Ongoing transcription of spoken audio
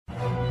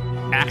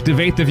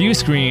activate the view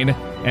screen,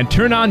 and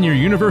turn on your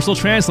universal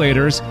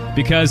translators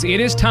because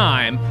it is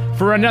time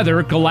for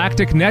another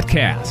Galactic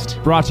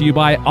Netcast. Brought to you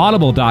by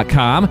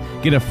Audible.com.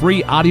 Get a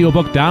free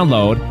audiobook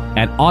download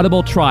at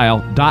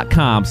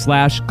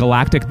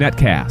audibletrial.com/Galactic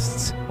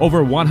Netcasts.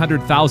 Over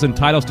 100,000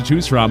 titles to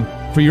choose from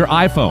for your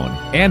iPhone,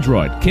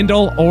 Android,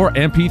 Kindle, or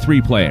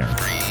MP3 player.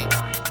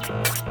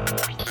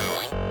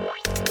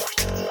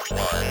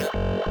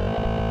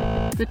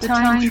 The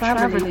Time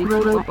Traveling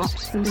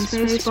Robots in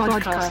Space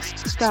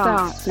podcast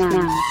starts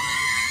now.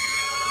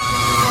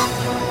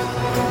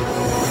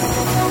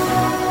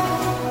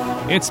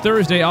 It's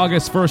Thursday,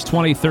 August 1st,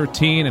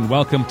 2013, and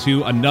welcome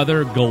to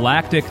another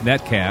Galactic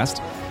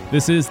Netcast.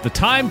 This is the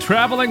Time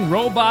Traveling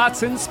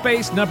Robots in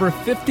Space number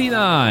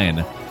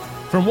 59.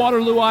 From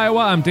Waterloo,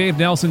 Iowa, I'm Dave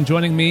Nelson.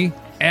 Joining me,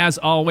 as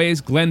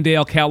always,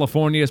 Glendale,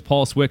 California's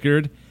Paul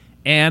Swickard,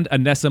 and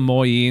Anessa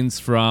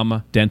Moyens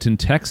from Denton,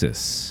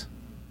 Texas.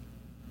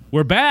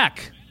 We're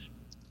back!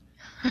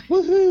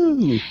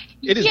 Woohoo!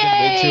 It has been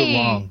way too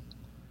long.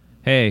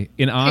 Hey,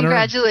 in honor...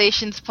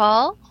 Congratulations,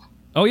 Paul.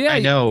 Oh, yeah. I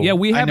know. Yeah,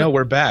 I know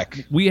we're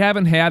back. We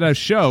haven't had a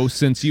show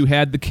since you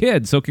had the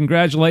kids, so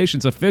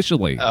congratulations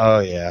officially. Oh,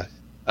 yeah.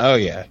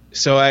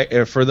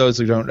 So, for those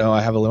who don't know,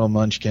 I have a little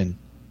munchkin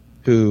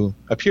who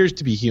appears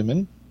to be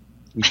human,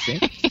 we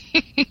think.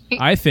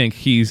 I think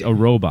he's a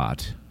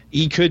robot.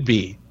 He could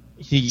be.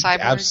 He Cyborg?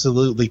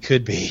 Absolutely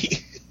could be.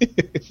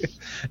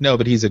 No,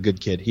 but he's a good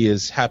kid. He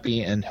is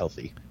happy and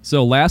healthy.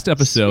 So last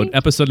episode,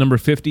 episode number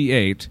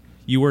 58,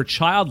 you were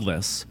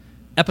childless.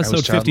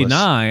 Episode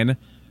 59,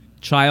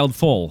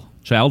 childful.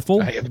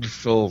 Childful? I am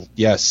full.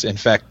 Yes, in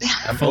fact,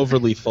 I'm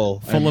overly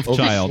full. Full of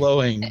child.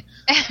 Overflowing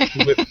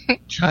with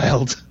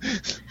child.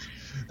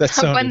 That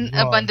sounded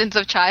wrong. Abundance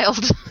of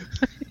child.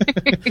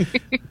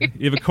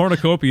 You have a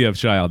cornucopia of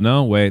child.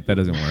 No, wait, that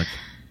doesn't work.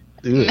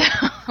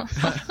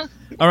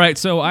 All right,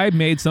 so I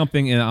made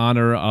something in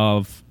honor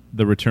of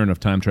the return of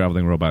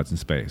time-traveling robots in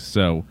space.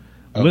 So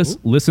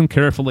listen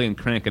carefully and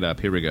crank it up.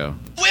 Here we go.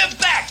 We're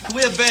back!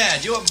 We're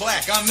bad. You're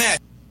black. I'm mad.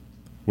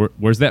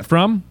 Where's that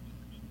from?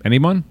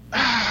 Anyone?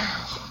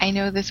 I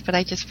know this, but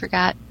I just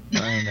forgot.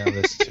 I know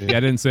this too. Yeah, I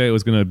didn't say it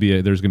was going to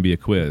be. There's going to be a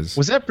quiz.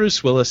 Was that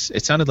Bruce Willis?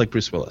 It sounded like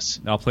Bruce Willis.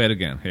 I'll play it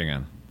again. Hang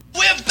on.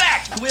 We're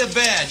back! We're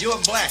bad.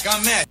 You're black.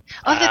 I'm mad.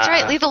 Oh, that's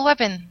right. Lethal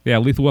Weapon. Yeah,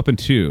 Lethal Weapon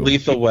 2.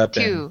 Lethal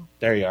Weapon. 2.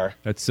 There you are.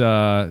 That's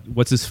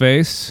what's his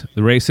face?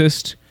 The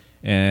racist,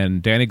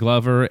 and Danny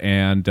Glover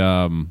and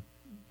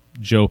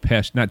Joe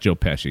Pesci. Not Joe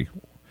Pesci.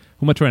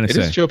 Who am I trying to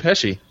say? It is Joe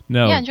Pesci.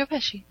 No. Yeah, Joe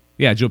Pesci.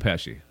 Yeah, Joe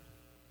Pesci.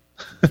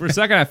 For a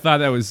second, I thought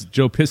that was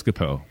Joe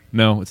Piscopo.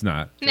 No, it's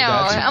not. No,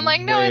 I'm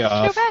like, no, it's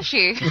off. Joe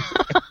Pesci.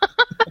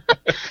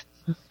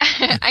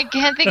 I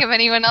can't think of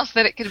anyone else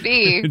that it could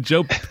be.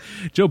 Joe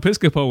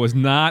Piscopo was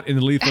not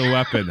in Lethal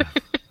Weapon.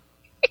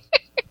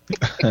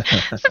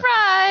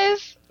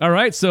 Surprise! All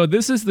right, so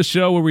this is the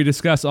show where we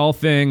discuss all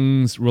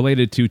things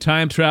related to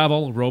time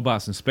travel,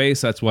 robots in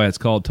space. That's why it's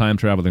called Time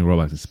Traveling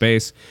Robots in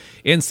Space.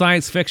 In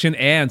science fiction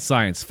and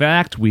science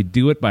fact, we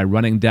do it by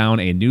running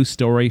down a new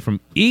story from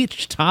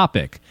each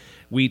topic.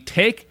 We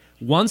take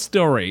one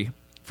story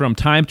from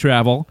time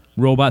travel,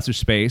 robots or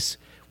space.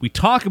 We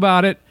talk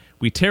about it.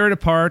 We tear it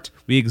apart.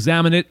 We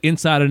examine it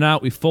inside and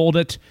out. We fold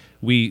it.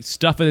 We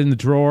stuff it in the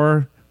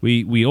drawer.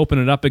 We open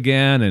it up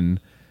again, and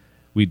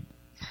we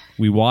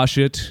wash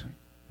it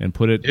and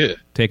put it. Yeah.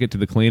 Take it to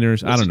the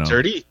cleaners. I don't know.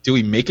 Dirty? Do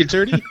we make it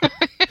dirty?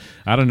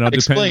 I don't know.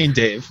 Explain,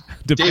 Dave.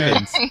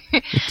 Depends.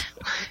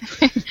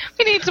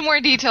 We need some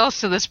more details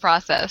to this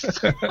process.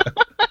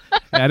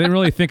 I didn't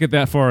really think it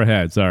that far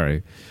ahead.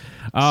 Sorry.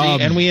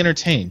 See, and we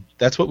entertain.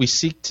 That's what we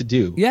seek to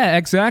do. Yeah,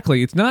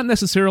 exactly. It's not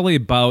necessarily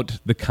about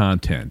the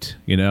content.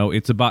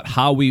 It's about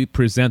how we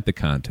present the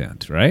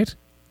content, right?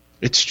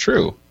 It's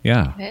true.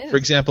 Yeah. For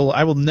example,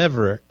 I will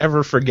never,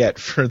 ever forget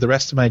for the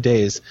rest of my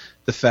days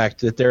the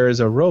fact that there is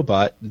a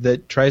robot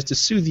that tries to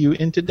soothe you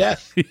into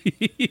death.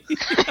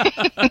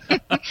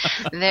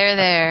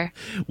 There.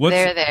 What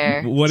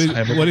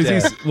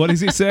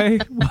does he say?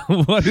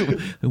 what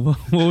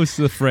was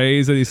the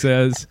phrase that he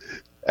says?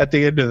 At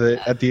the end of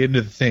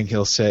the thing,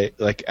 he'll say,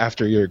 like,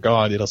 after you're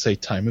gone, it'll say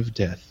time of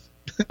death.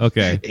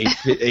 Okay.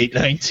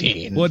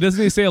 8:19. Well,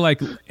 doesn't he say,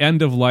 like,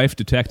 end of life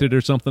detected or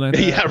something like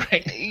that? Yeah,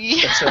 right.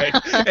 Yeah. That's right.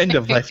 End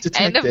of life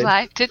detected. End of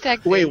life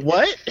detected. Wait,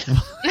 what?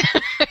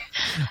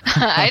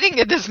 I didn't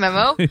get this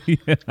memo.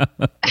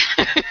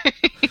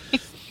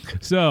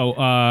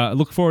 So,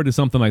 look forward to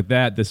something like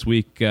that this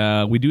week.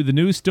 We do the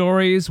news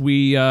stories.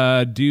 We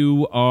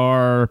do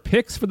our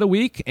picks for the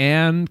week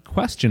and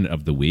question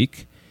of the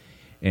week.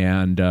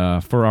 And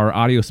for our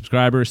audio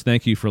subscribers,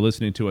 thank you for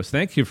listening to us.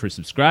 Thank you for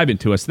subscribing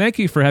to us. Thank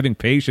you for having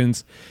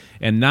patience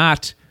and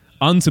not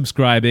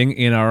unsubscribing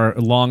in our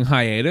long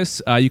hiatus.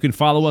 You can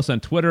follow us on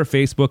Twitter,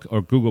 Facebook,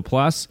 or Google+.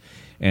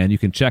 And you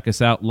can check us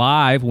out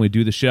live when we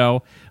do the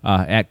show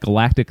at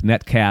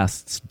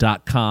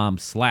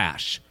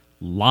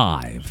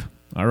galacticnetcasts.com/live.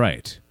 All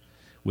right.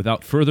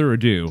 Without further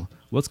ado,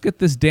 let's get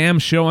this damn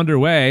show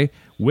underway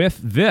with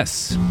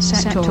this.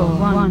 Sector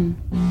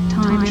 1.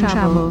 Time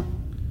travel.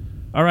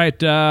 All right,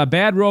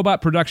 Bad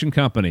Robot Production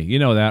Company. You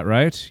know that,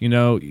 right? You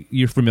know,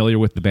 you're familiar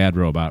with the Bad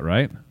Robot,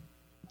 right?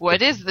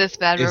 What is this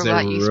bad Is a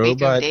robot you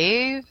speak robot- of,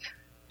 Dave?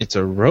 It's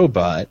a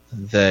robot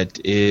that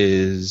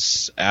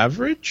is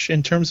average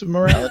in terms of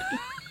morality.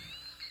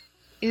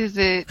 Is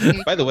it?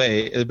 By the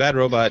way, the Bad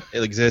Robot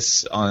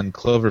exists on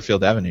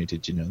Cloverfield Avenue.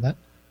 Did you know that?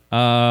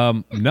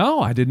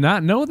 No, I did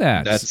not know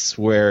that. That's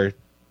where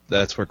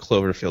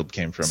Cloverfield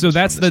came from. So It's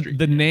that's from the the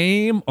street.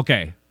 name.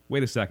 Okay,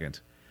 wait a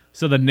second.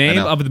 So the name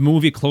know. of the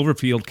movie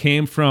Cloverfield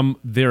came from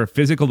their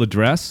physical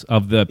address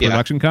of the Yeah.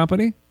 production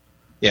company?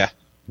 Yeah,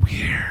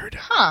 Weird.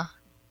 Huh.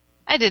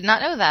 I did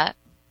not know that.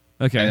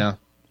 Okay. I know.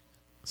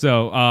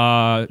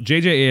 So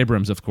J.J.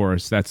 Abrams, of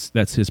course,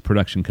 that's his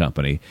production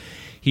company.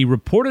 He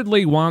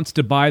reportedly wants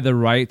to buy the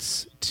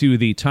rights to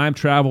the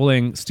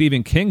time-traveling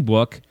Stephen King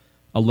book,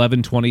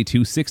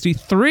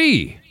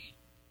 11/22/63.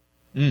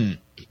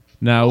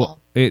 Now, Cool.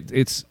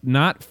 it's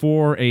not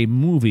for a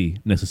movie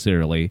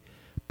necessarily,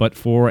 but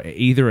for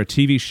either a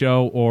TV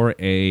show or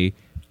a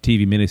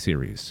TV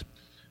miniseries.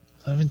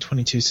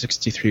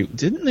 11/22/63.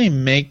 Didn't they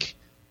make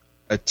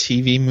a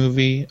TV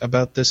movie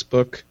about this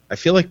book? I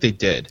feel like they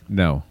did.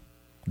 No,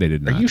 they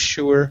did Are not. you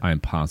sure? I'm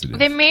positive.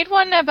 They made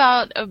one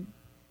about a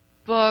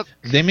book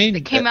They made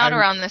that came out I-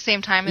 around the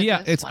same time as yeah,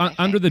 this it's one,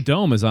 I Under think. the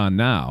Dome is on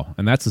now,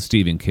 and that's a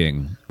Stephen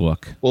King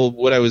book. Well,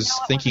 what I was No,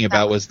 it thinking wasn't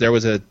about that was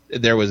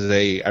there was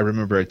a I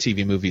remember a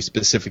TV movie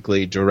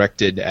specifically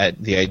directed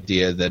at the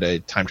idea that a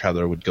time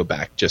traveler would go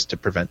back just to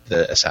prevent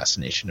the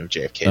assassination of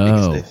JFK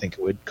because Oh. they think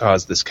it would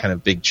cause this kind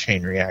of big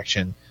chain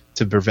reaction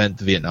to prevent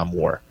the Vietnam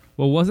War.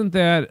 Well, wasn't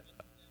that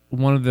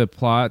one of the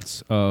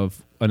plots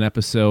of an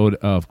episode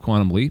of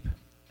Quantum Leap?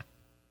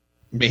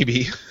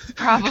 Maybe.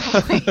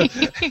 Probably.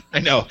 I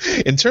know.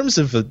 In terms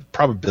of the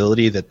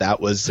probability that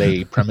was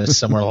a premise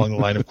somewhere along the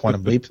line of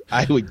Quantum Leap,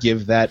 I would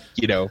give that,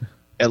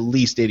 at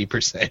least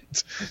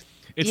 80%.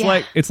 It's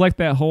Yeah. like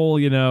that whole,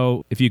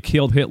 if you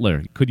killed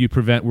Hitler, could you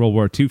prevent World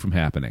War II from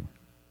happening?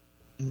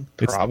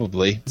 It's-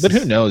 Probably. But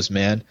who knows,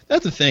 man?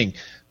 That's the thing.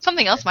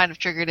 Something else might have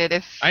triggered it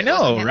if I it know,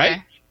 wasn't Hitler.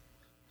 right?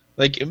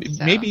 Like,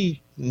 So.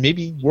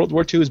 maybe World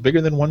War II is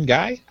bigger than one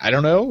guy? I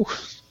don't know.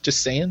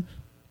 Just saying.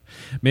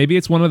 Maybe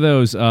it's one of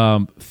those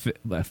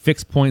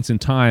fixed points in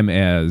time.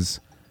 As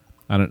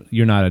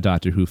you're not a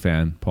Doctor Who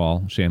fan,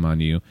 Paul. Shame on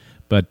you.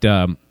 But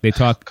they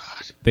talk.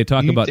 They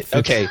talk about.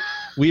 Okay,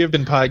 we have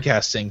been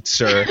podcasting,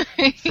 sir,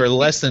 for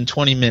less than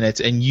 20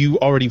 minutes, and you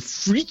already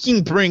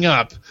freaking bring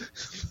up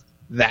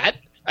that?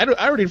 I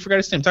already forgot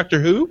his name. Doctor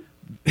Who?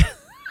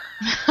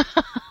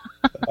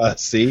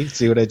 See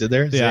what I did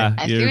there? See? Yeah,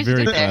 I see you're what you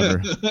very did there.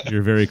 clever.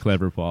 You're very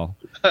clever, Paul.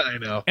 I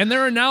know. And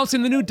they're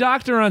announcing the new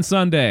Doctor on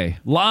Sunday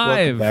live.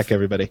 Welcome back,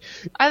 everybody.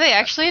 Are they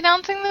actually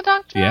announcing the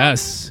Doctor?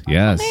 Yes,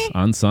 Sunday?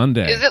 on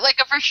Sunday. Is it like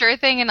a for sure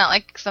thing and not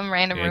like some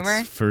random rumor?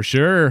 It's for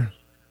sure.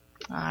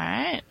 All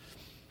right.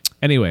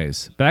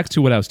 Anyways, back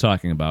to what I was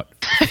talking about.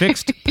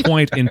 Fixed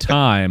point in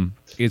time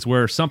is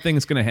where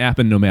something's going to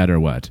happen no matter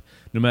what.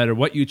 No matter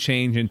what you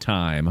change in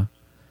time,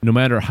 no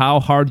matter how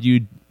hard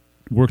you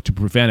work to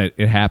prevent it,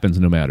 it happens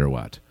no matter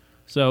what.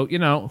 So,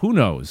 who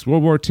knows?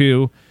 World War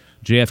II,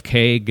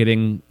 JFK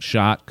getting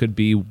shot could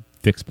be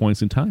fixed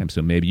points in time.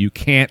 So maybe you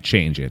can't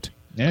change it.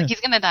 Yeah.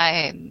 He's going to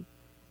die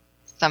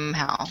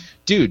somehow.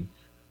 Dude,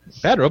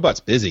 Bad Robot's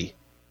busy.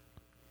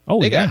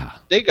 Oh, They yeah.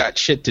 got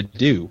shit to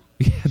do.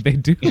 Yeah, they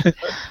do.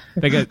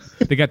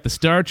 they got the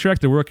Star Trek.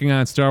 They're working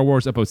on Star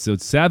Wars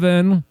Episode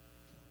 7.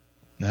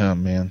 Oh,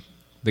 man.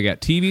 They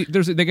got TV.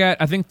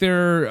 I think they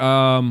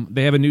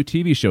have a new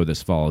TV show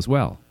this fall as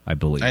well, I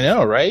believe. I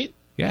know, right?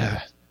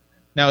 Yeah.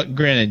 Now,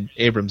 granted,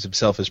 Abrams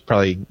himself is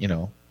probably,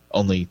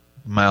 only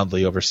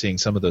mildly overseeing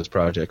some of those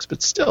projects,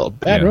 but still,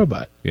 Bad Yeah.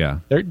 Robot. Yeah.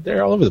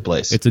 They're all over the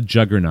place. It's a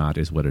juggernaut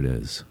is what it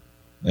is.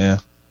 Yeah.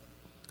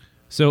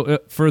 So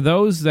for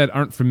those that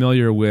aren't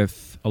familiar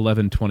with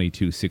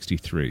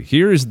 11/22/63,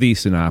 here's the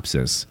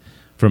synopsis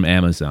from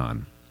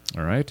Amazon.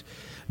 All right.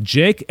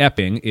 Jake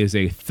Epping is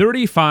a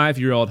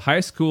 35-year-old high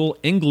school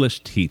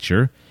English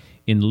teacher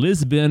in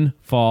Lisbon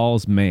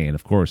Falls, Maine.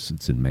 Of course,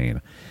 it's in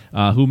Maine.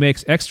 Who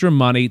makes extra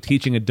money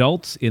teaching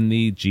adults in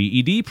the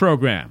GED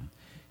program.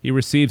 He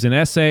receives an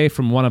essay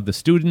from one of the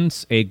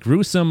students, a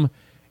gruesome,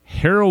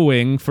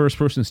 harrowing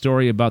first-person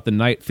story about the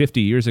night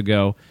 50 years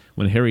ago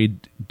when Harry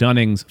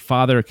Dunning's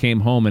father came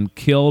home and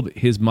killed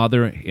his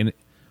mother, his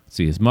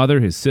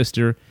his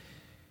sister,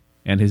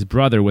 and his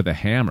brother with a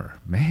hammer.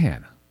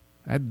 Man,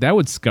 that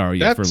would scar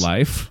you for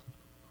life.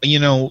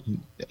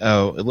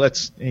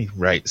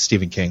 Right,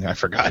 Stephen King. I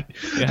forgot.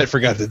 Yeah. I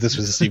forgot that this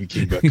was a Stephen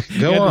King book.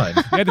 Go on.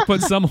 You had to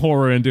put some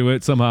horror into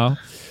it somehow.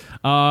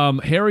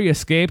 Harry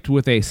escaped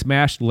with a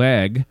smashed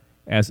leg,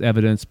 as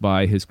evidenced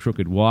by his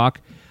crooked walk.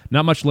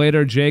 Not much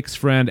later, Jake's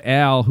friend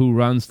Al, who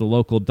runs the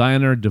local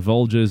diner,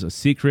 divulges a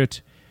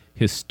secret.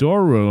 His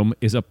storeroom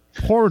is a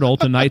portal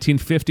to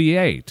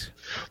 1958.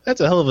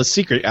 That's a hell of a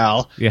secret,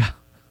 Al. Yeah.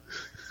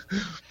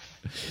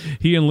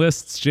 He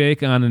enlists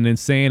Jake on an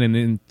insane and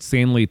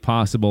insanely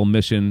possible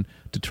mission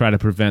to try to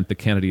prevent the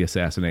Kennedy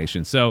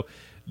assassination. So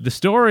the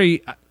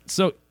story,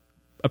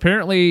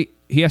 apparently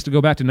he has to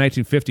go back to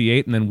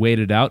 1958 and then wait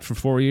it out for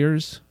 4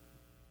 years?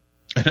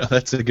 I know,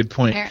 that's a good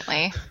point.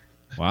 Apparently.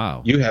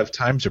 Wow. You have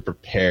time to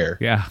prepare.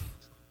 Yeah.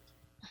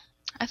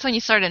 That's when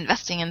you start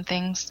investing in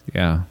things.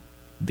 Yeah.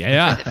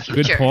 Yeah. For the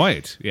Good future.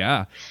 point.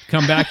 Yeah.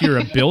 Come back, you're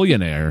a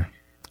billionaire.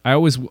 I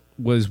always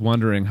was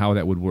wondering how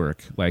that would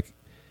work. Like,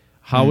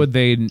 how would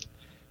they?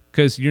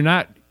 Because you're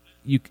not.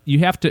 You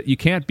have to. You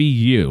can't be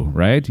you,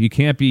 right? You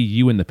can't be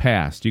you in the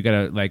past. You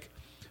gotta like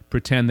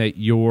pretend that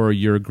you're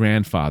your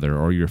grandfather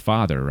or your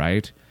father,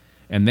 right?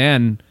 And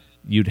then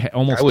you'd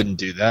almost. I wouldn't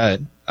do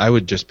that. I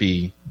would just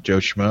be Joe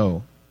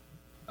Schmo.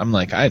 I'm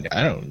like I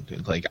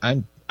don't like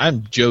I'm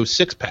Joe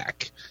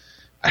Sixpack.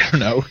 I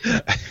don't know.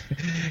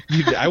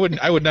 I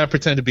would not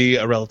pretend to be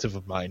a relative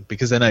of mine,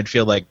 because then I'd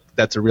feel like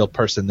that's a real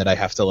person that I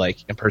have to like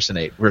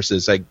impersonate,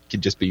 versus I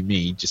could just be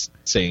me, just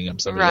saying I'm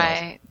somebody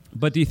else. Right.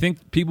 But do you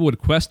think people would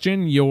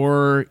question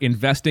your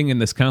investing in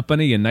this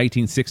company in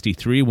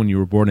 1963 when you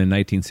were born in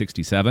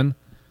 1967?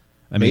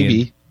 I mean,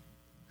 Maybe.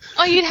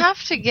 Oh, you'd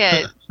have to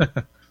get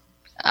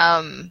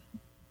at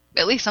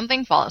least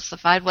something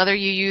falsified, whether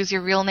you use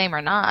your real name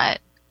or not.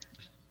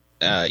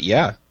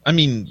 Yeah. I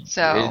mean,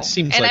 So, it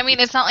seems and like I mean,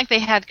 it's not like they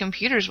had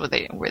computers where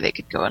they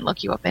could go and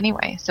look you up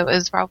anyway. So it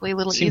was probably a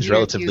little it seems easier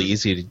relatively to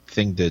easy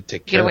thing to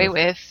take get care away of.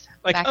 with.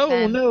 Like, back oh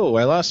then. no,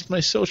 I lost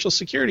my social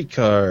security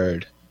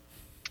card.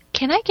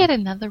 Can I get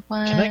another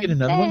one? Can I get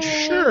another one?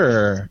 Thanks.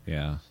 Sure.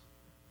 yeah.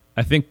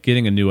 I think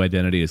getting a new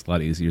identity is a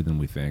lot easier than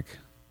we think.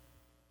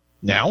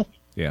 Now?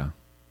 Yeah.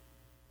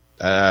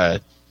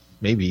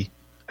 Maybe.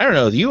 I don't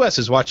know. The U.S.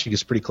 is watching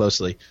us pretty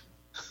closely.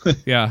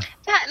 Yeah.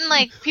 That and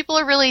like people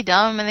are really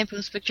dumb and they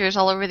post pictures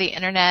all over the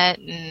internet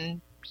and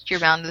you're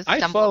bound to I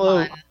stumble follow-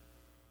 on.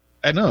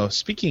 I know.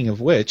 Speaking of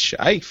which,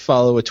 I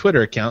follow a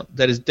Twitter account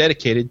that is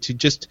dedicated to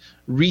just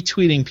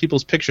retweeting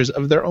people's pictures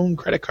of their own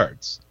credit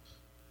cards.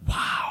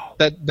 Wow.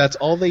 That's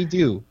all they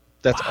do.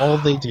 That's all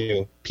they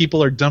do.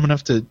 People are dumb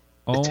enough to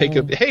take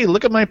a hey,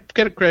 look at my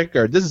credit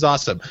card. This is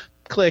awesome.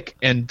 Click,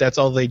 and that's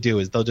all they do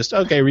is they'll just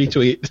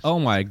retweet. Oh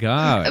my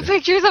God.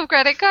 Pictures of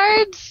credit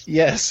cards?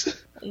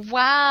 Yes.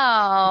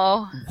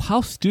 Wow.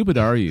 How stupid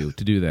are you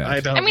to do that? I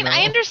don't I mean, know.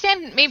 I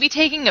understand maybe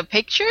taking a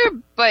picture,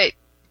 but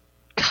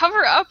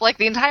cover up like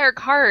the entire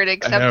card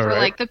except know, for right?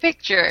 like the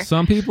picture.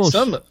 Some people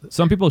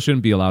Some- people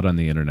shouldn't be allowed on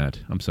the internet.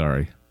 I'm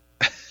sorry.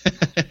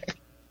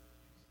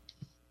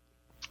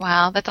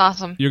 Wow, that's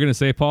awesome. You're going to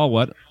say, Paul,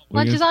 what?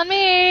 Lunch is on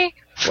me.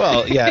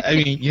 Well, yeah, I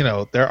mean,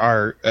 there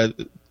are a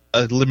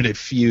limited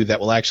few that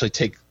will actually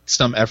take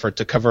some effort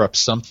to cover up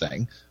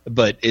something,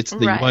 but it's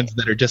the Right. ones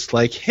that are just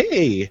like,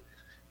 hey,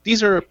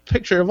 these are a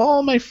picture of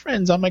all my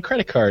friends on my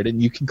credit card,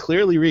 and you can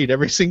clearly read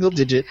every single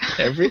digit,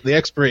 the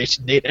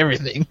expiration date,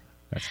 everything.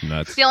 That's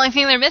nuts. The only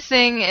thing they're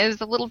missing is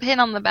the little pin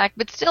on the back,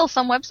 but still,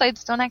 some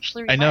websites don't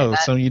actually I require know,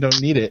 that. so you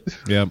don't need it.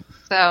 Yep.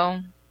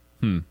 So,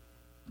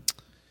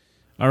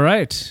 All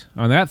right.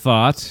 On that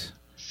thought,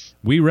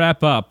 we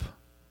wrap up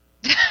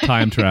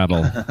time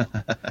travel.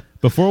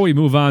 Before we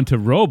move on to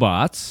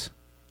robots,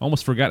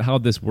 almost forgot how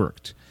this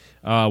worked.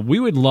 We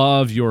would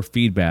love your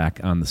feedback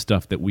on the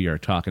stuff that we are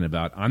talking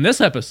about on this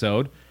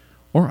episode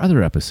or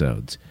other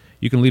episodes.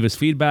 You can leave us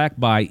feedback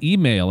by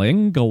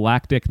emailing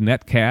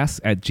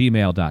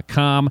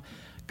galacticnetcasts@gmail.com,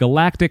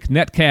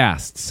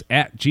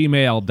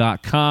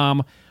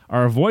 galacticnetcasts@gmail.com.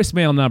 Our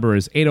voicemail number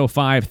is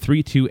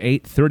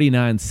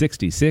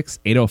 805-328-3966,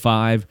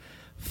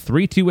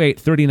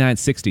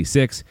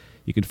 805-328-3966.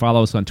 You can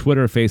follow us on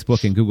Twitter,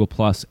 Facebook, and Google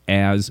Plus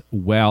as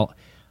well.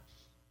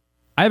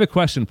 I have a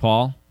question,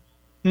 Paul.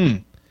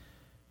 Did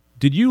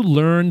you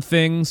learn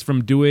things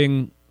from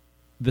doing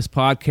this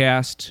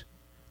podcast,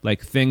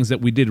 like things that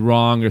we did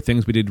wrong or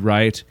things we did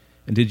right?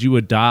 And did you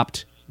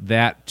adopt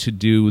that to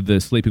do the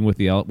Sleeping with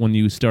the when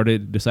you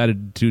decided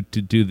to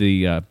do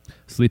the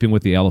Sleeping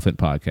with the Elephant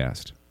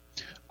podcast?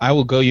 I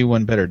will go you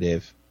one better,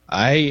 Dave.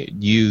 I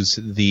use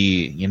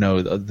the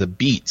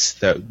beats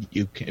that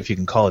if you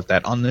can call it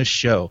that, on this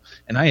show,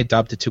 and I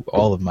adopt it to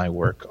all of my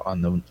work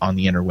on the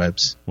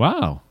interwebs.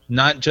 Wow.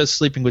 Not just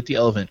Sleeping with the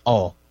Elephant.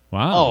 All.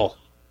 Wow. Oh,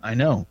 I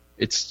know.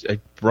 It's a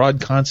broad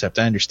concept,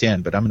 I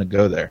understand, but I'm going to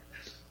go there.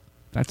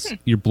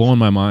 You're blowing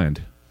my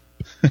mind.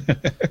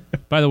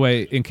 By the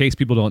way, in case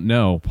people don't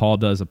know, Paul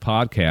does a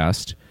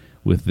podcast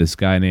with this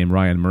guy named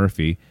Ryan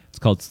Murphy. It's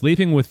called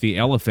Sleeping with the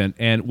Elephant.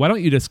 And why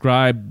don't you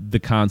describe the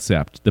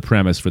concept, the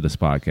premise for this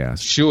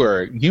podcast?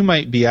 Sure. You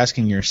might be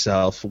asking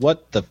yourself,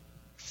 what the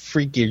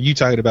freak are you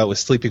talking about with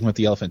Sleeping with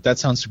the Elephant? That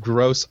sounds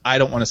gross. I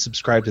don't want to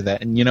subscribe to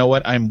that. And you know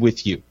what? I'm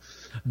with you.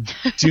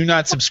 Do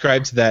not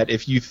subscribe to that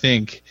if you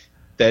think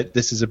that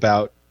this is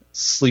about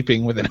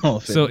sleeping with an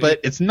elephant. But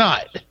it's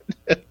not.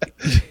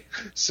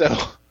 So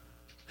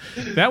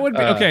that would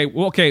be okay.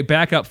 Well, okay,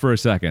 back up for a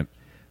second.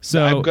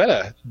 So I'm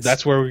gonna.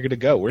 That's where we're gonna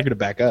go. We're gonna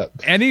back up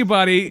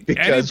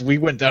because we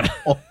went down.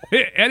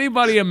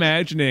 Anybody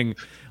imagining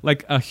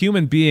like a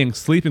human being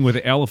sleeping with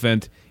an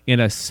elephant in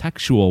a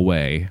sexual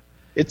way?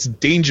 It's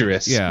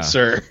dangerous,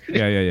 sir.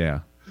 Yeah.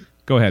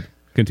 Go ahead.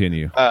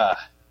 Continue.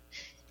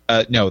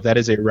 No, that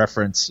is a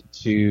reference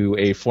to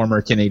a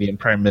former Canadian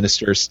Prime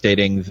Minister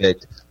stating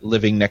that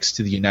living next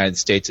to the United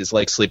States is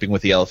like sleeping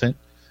with the elephant,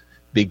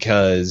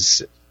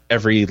 because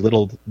every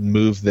little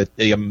move that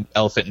the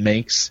elephant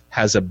makes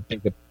has a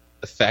big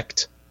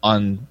effect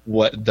on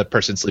what the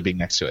person sleeping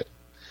next to it.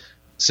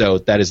 So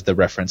that is the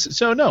reference.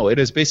 So no, it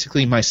is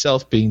basically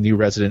myself being the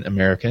resident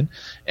American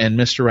and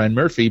Mr. Ryan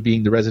Murphy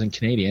being the resident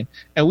Canadian.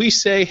 And we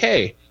say,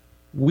 hey,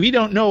 we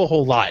don't know a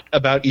whole lot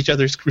about each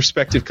other's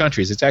respective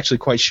countries. It's actually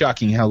quite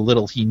shocking how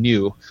little he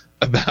knew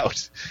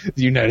about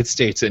the United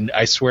States. And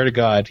I swear to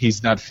God,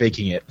 he's not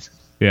faking it.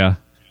 Yeah.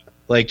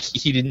 Like,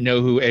 he didn't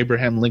know who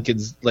Abraham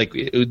Lincoln's, like,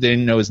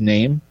 didn't know his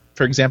name,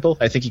 for example.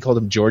 I think he called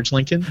him George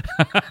Lincoln.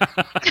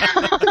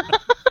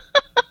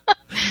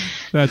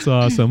 That's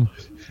awesome.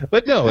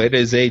 But no, it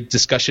is a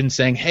discussion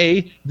saying,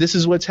 hey, this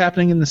is what's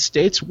happening in the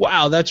States.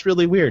 Wow, that's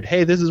really weird.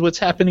 Hey, this is what's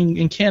happening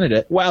in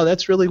Canada. Wow,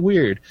 that's really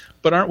weird.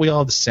 But aren't we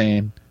all the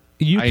same?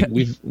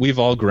 We've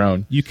all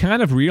grown. You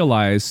kind of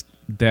realize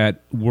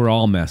that we're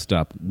all messed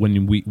up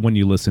when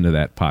you listen to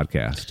that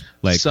podcast.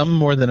 Like, some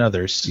more than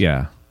others.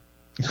 Yeah.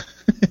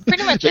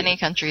 Pretty much any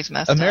country's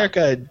messed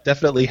America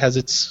definitely has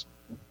its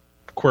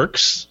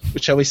quirks,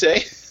 shall we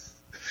say.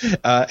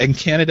 And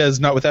Canada is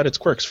not without its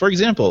quirks. For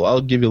example, I'll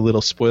give you a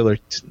little spoiler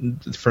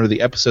for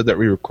the episode that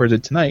we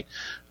recorded tonight.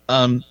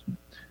 One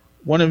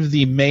of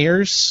the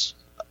mayors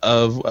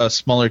of a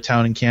smaller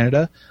town in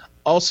Canada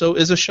also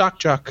is a shock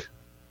jock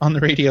on the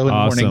radio in the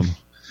morning.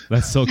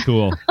 That's so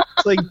cool.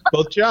 It's like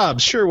both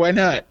jobs. Sure, why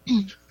not?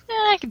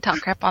 I can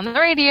talk crap on the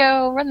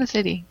radio, run the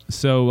city.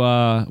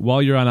 So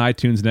while you're on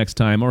iTunes next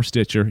time, or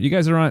Stitcher, are you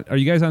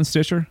guys on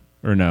Stitcher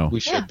or no?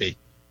 We should be.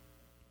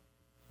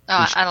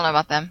 Oh, I don't know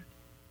about them.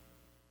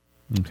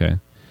 Okay.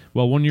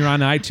 Well, when you're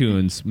on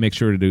iTunes, make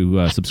sure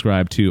to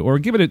subscribe to, or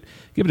give it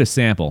a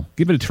sample,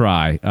 give it a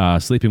try.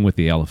 Sleeping with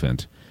the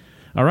Elephant.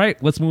 All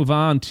right, let's move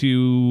on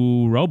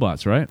to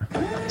robots. Right.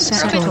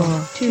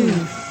 Sector 2.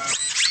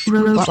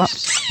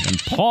 Robots.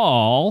 And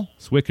Paul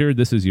Swickard,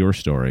 this is your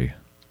story.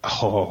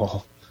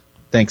 Oh,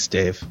 thanks,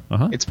 Dave.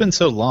 Uh-huh. It's been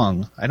so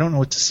long. I don't know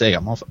what to say.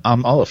 I'm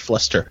all a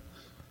fluster.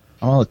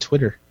 I'm all a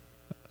Twitter.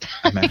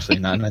 I'm actually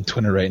not on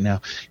Twitter right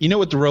now. You know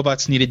what the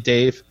robots needed,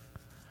 Dave?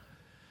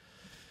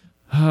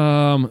 You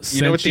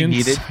know what they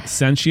needed?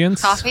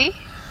 Sentience. Coffee?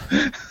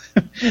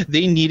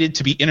 They needed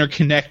to be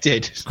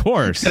interconnected. Of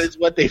course. That is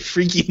what they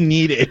freaking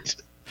needed.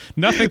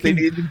 Nothing They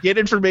needed to get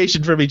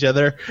information from each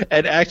other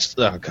and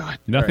actually... Oh, God.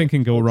 Nothing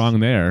can go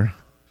wrong there.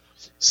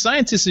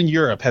 Scientists in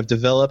Europe have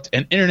developed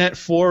an internet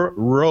for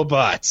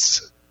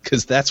robots,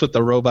 because that's what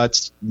the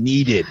robots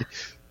needed.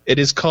 It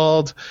is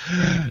called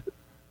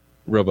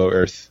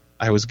Robo-Earth.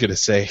 I was going to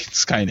say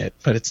Skynet,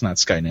 but it's not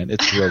Skynet.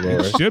 It's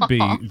Robo-Earth. It should be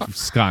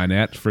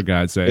Skynet, for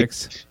God's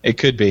sakes. It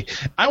could be.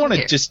 I want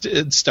to just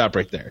stop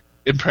right there.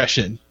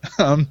 Impression.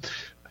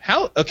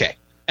 Okay.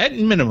 At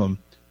minimum,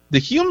 the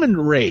human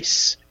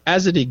race,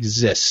 as it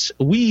exists,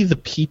 we the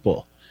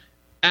people,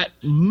 at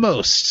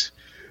most,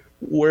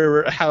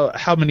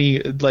 how many,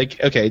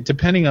 like, okay,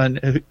 depending on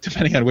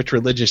which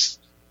religious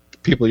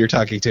people you're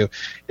talking to,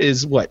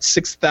 is what,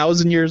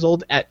 6,000 years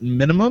old at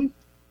minimum?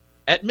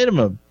 At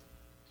minimum.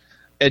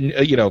 And,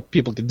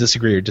 people can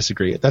disagree or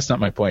disagree. That's not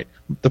my point.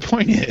 The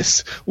point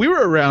is, we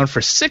were around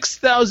for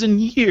 6,000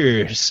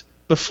 years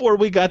before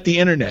we got the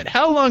internet.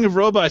 How long have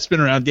robots been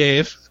around,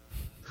 Dave?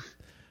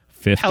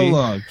 50? How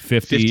long?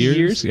 50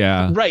 years?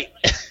 Yeah. Right.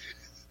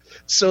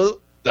 So,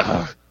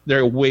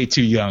 they're way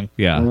too young.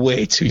 Yeah.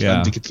 Way too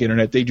young to get the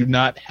internet. They do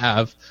not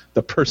have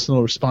the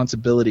personal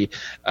responsibility.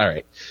 All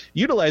right.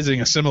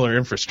 Utilizing a similar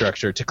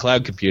infrastructure to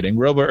cloud computing,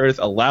 Robo-Earth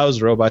allows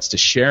robots to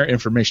share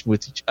information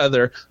with each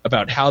other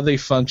about how they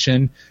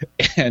function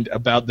and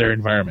about their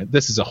environment.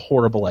 This is a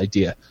horrible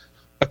idea.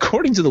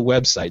 According to the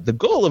website, the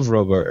goal of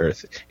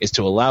Robo-Earth is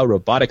to allow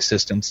robotic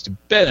systems to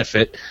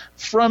benefit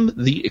from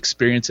the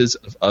experiences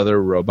of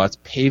other robots,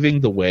 paving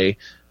the way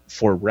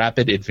for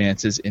rapid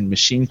advances in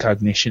machine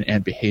cognition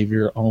and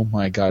behavior. Oh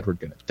my God, we're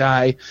going to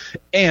die.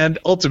 And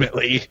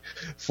ultimately,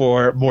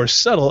 for more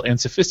subtle and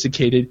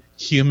sophisticated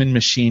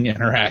human-machine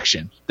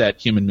interaction.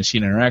 That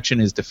human-machine interaction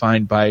is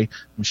defined by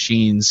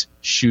machines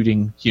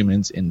shooting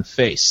humans in the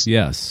face.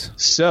 Yes.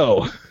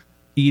 So,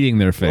 eating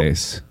their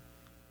face.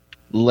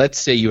 Let's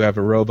say you have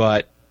a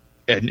robot,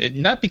 and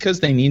not because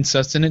they need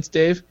sustenance,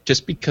 Dave,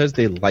 just because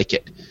they like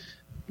it.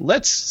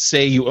 Let's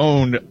say you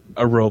own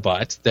a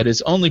robot that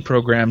is only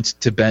programmed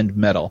to bend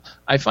metal.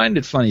 I find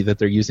it funny that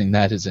they're using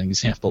that as an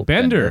example.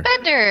 Bender.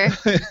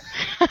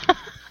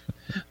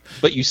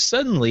 But you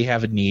suddenly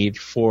have a need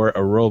for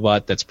a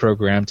robot that's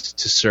programmed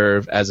to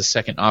serve as a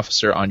second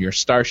officer on your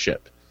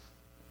starship.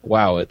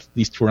 Wow, at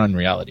least we're on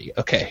reality.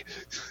 Okay.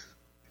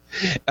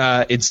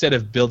 Instead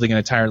of building an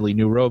entirely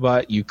new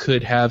robot, you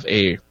could have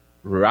the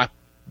Raptia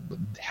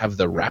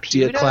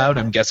cloud.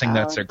 I'm guessing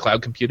that's their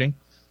cloud computing.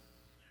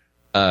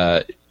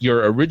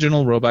 Your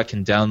original robot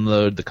can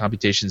download the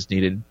computations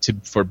needed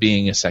for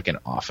being a second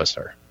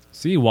officer.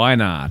 See, why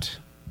not?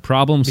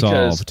 Problem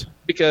solved.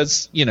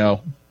 Because,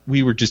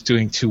 we were just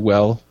doing too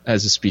well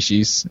as a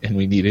species, and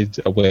we needed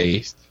a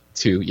way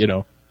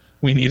to,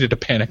 We needed a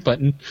panic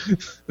button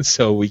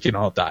so we can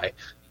all die.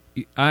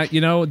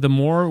 The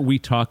more we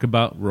talk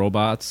about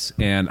robots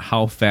and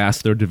how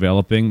fast they're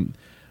developing,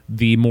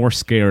 the more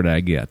scared I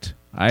get.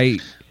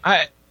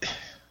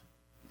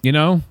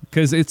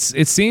 Because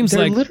it seems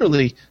They're like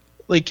literally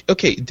like,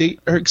 okay, they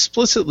are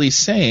explicitly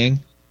saying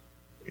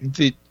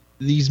that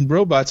these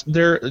robots,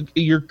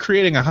 you're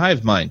creating a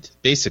hive mind,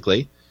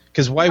 basically.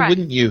 Because why Right.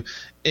 wouldn't you?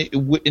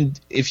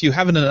 If you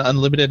have an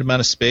unlimited amount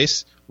of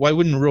space, why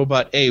wouldn't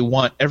robot A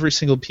want every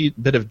single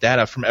bit of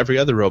data from every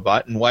other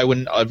robot, and why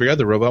wouldn't every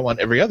other robot want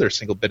every other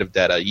single bit of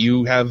data?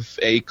 You have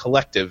a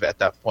collective at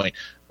that point.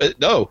 But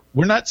no,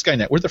 we're not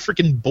Skynet. We're the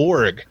freaking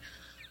Borg.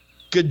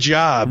 Good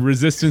job.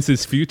 resistance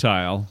is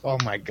futile. Oh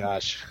my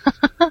gosh.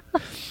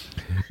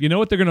 You know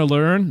what they're going to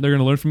learn? They're going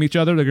to learn from each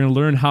other. They're going to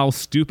learn how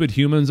stupid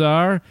humans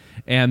are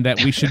and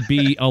that we should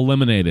be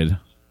eliminated.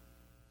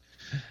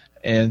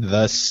 And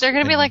thus They're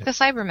going to be like the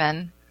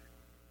Cybermen.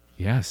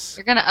 Yes.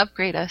 They're going to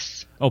upgrade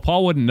us. Oh,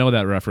 Paul wouldn't know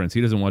that reference.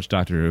 He doesn't watch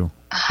Doctor Who.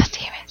 Ah,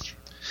 damn it.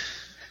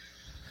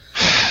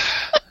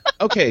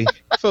 Okay,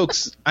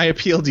 folks, I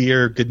appeal to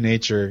your good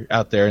nature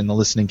out there in the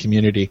listening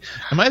community.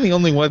 Am I the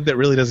only one that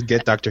really doesn't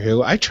get Doctor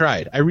Who? I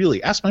tried. I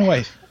really asked my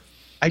wife.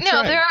 I No,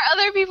 tried. there are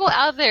other people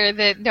out there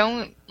that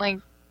don't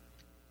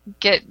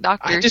get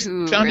Doctor I just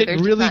Who. found or it they're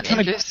just really not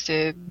kinda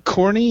interested.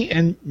 corny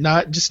and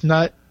not. That's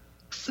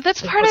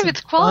part of wasn't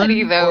its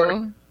quality,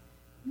 fun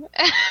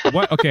though.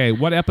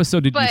 What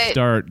episode did you But-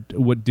 start?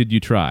 What did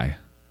you try?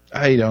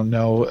 I don't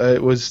know.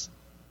 It was.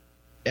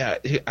 Yeah,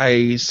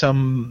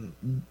 some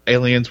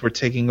aliens were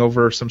taking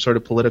over some sort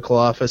of political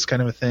office,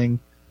 kind of a thing.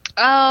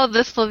 Oh,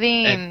 the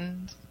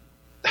Slovenes.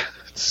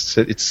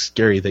 It's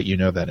scary that you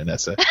know that,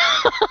 Inessa.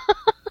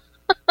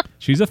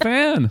 She's a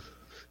fan.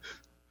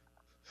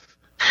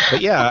 But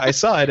yeah, I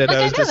saw it and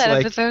I I was know just that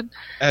like,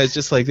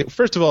 episode.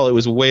 first of all, it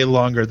was way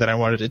longer than I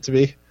wanted it to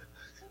be.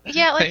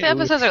 Yeah, the It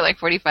episodes are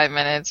 45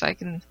 minutes. So I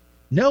can.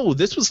 No,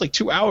 this was like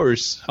 2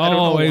 hours. I don't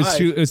know It was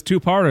why. it's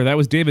two-parter. That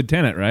was David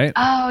Tennant, right?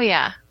 Oh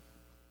yeah,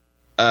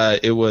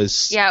 It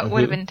was. yeah. It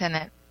would have been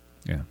Tennant.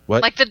 Yeah.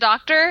 What? Like the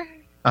Doctor.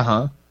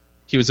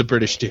 He was a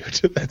British dude.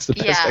 That's the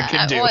best I Yeah,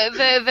 could do. well,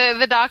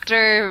 the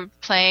Doctor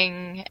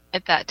playing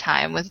at that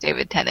time was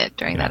David Tennant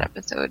during that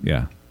episode.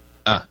 Yeah.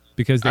 Ah,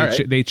 Because all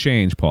right. they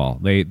change, Paul.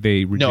 They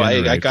regenerate. No,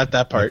 I got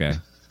that part. Okay.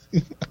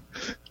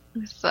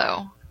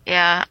 So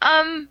yeah,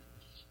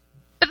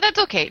 but that's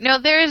okay. No,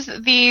 there's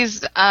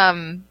these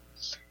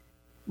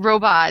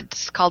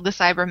robots called the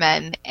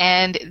Cybermen,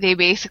 and they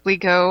basically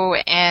go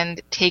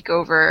and take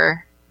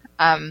over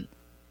the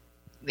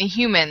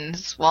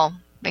humans. Well,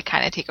 they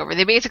kind of take over.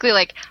 They basically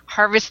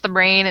harvest the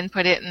brain and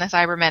put it in the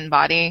Cybermen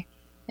body.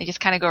 They just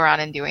kind of go around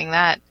and doing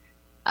that,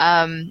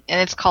 and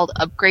it's called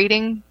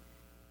upgrading.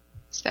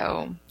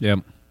 So Yep.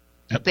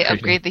 they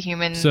upgrade the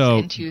humans So-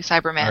 into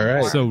Cybermen. All right.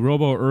 form. So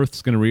Robo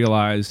Earth's going to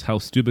realize how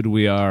stupid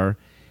we are,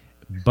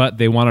 but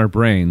they want our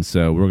brains,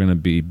 so we're going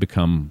to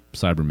become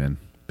Cybermen,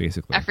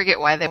 basically. I forget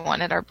why they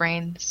wanted our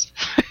brains.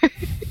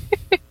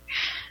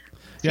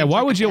 Yeah, Seems why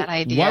like would a you? bad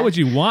idea. Why would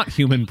you want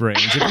human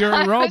brains if you're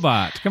a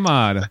robot? Come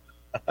on.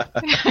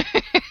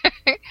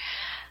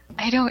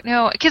 I don't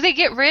know, because they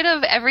get rid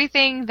of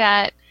everything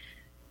that.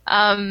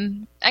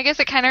 I guess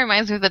it kind of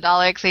reminds me of the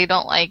Daleks. They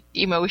don't like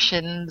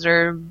emotions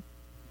or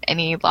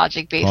any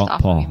logic based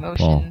off of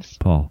emotions.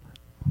 Paul.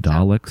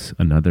 Daleks,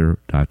 another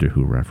Doctor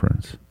Who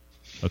reference.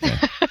 Okay.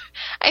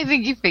 I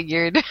think you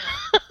figured.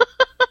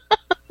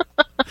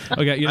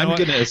 Okay. You know I'm what?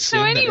 going to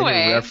assume that anyway.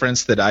 any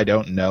reference that I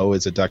don't know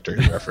is a Doctor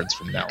Who reference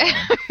from now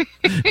on.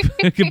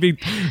 It could be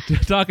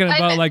talking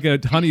about like a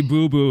Honey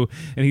Boo Boo,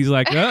 and he's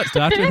like, "Oh, it's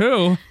Doctor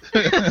Who."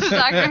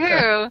 Doctor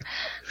Who.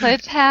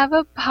 Let's have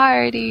a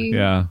party.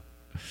 Yeah.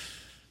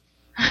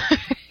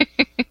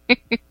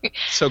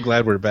 So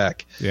glad we're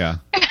back. Yeah.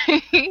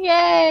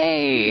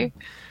 Yay!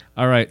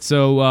 All right.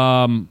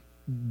 So,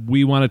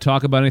 we want to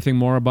talk about anything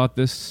more about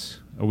this?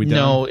 Are we done?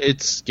 No,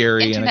 it's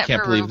scary, and I Internet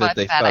can't for believe that robots,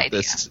 they bad thought idea.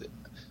 this.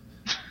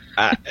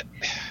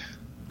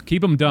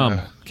 Keep them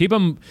dumb. Keep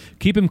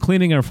them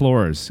cleaning our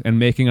floors and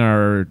making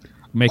our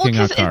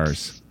 'cause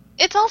cars.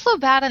 It's also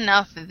bad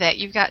enough that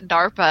you've got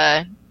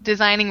DARPA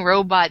designing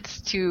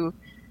robots to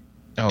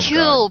Oh,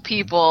 kill God.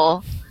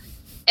 people.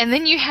 And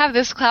then you have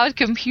this cloud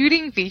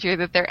computing feature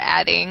that they're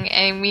adding.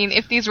 I mean,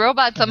 if these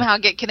robots somehow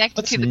get connected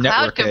Let's to the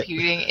cloud network it.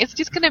 computing, it's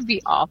just going to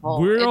be awful.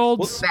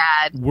 Worlds- It's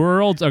bad.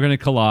 Worlds are going to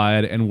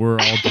collide, and we're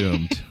all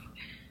doomed.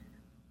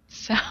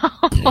 So,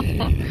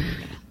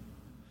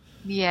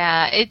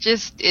 yeah,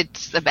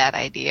 it's a bad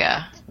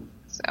idea.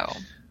 So,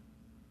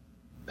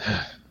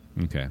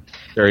 Okay.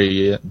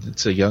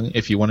 It's a young.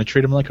 If you want to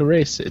treat them like a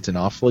race, it's an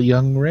awful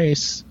young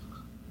race.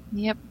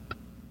 yep.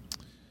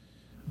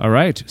 All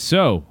right.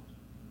 So,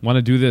 want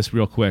to do this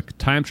real quick.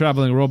 Time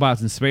Traveling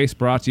Robots in Space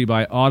brought to you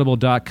by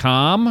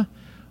Audible.com.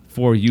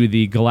 For you,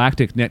 the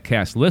Galactic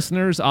Netcast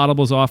listeners,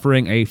 Audible's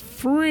offering a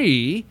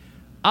free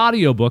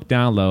audiobook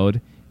download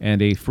and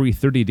a free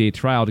 30-day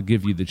trial to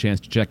give you the chance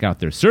to check out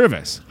their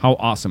service. How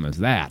awesome is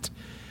that?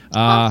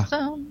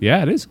 Awesome.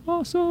 Yeah, it is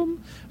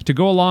awesome. To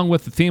go along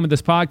with the theme of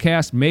this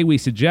podcast, may we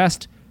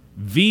suggest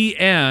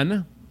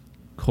VN,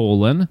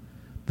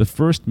 The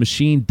First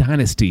Machine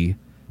Dynasty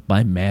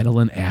by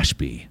Madeline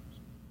Ashby.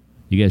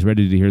 You guys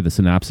ready to hear the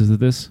synopsis of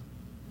this?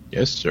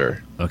 Yes,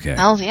 sir. Okay.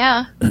 Hells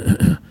yeah.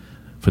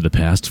 For the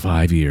past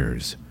 5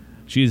 years,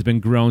 she has been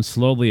grown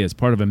slowly as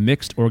part of a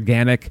mixed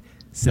organic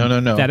No.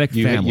 synthetic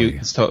family.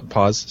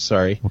 Pause.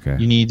 Sorry. Okay.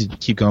 You need to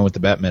keep going with the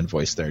Batman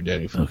voice there,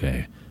 Dave.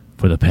 Okay.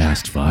 For the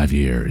past 5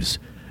 years,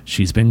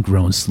 she's been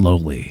grown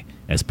slowly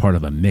as part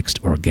of a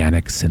mixed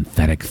organic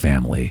synthetic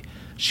family.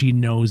 She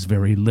knows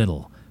very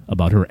little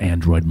about her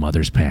android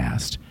mother's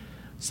past.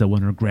 So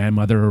when her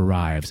grandmother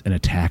arrives and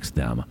attacks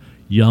them,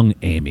 young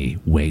Amy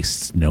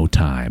wastes no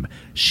time.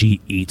 She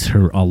eats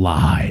her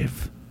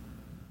alive.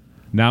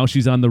 Now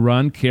she's on the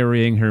run,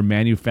 carrying her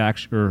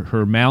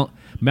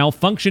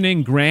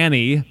malfunctioning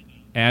granny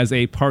as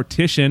a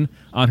partition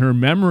on her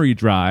memory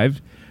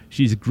drive.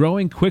 She's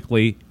growing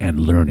quickly and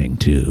learning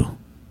too.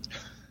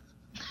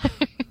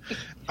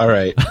 All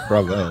right.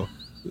 Bravo.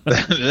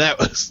 That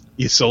was...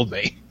 You sold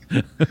me.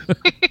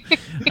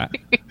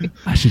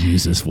 I should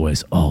use this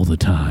voice all the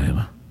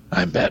time.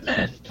 I'm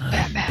Batman.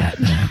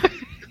 Batman.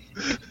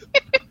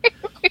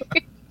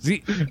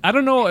 See, I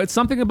don't know. It's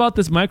something about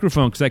this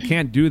microphone because I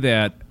can't do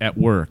that at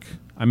work.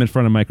 I'm in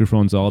front of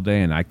microphones all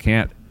day, and I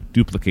can't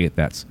duplicate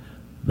that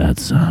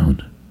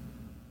sound.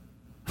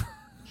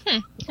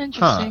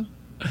 Interesting.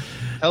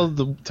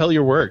 Tell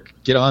your work.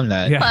 Get on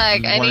that. Yeah.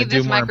 Like, You I wanna need do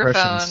this more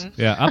microphone impressions.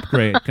 Yeah,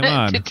 upgrade. Come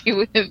on. to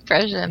do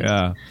impressions.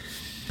 Yeah.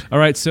 All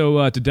right,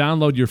 so to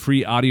download your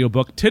free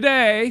audiobook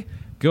today,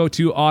 go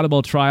to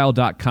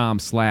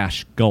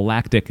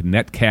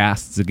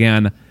audibletrial.com/galacticnetcasts.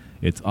 Again,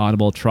 it's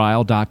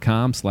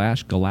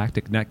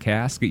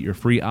audibletrial.com/galacticnetcasts. Get your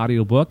free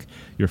audiobook,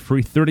 your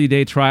free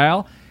 30-day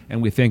trial,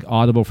 and we thank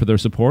Audible for their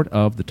support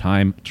of the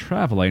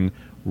time-traveling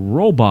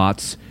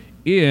robots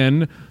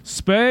in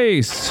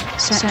space.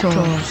 Sector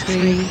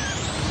 3.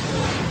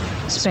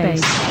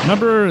 Space.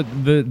 Remember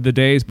the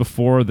days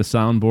before the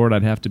soundboard,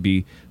 I'd have to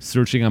be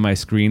searching on my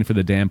screen for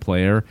the damn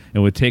player. It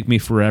would take me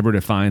forever to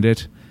find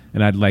it,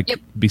 and I'd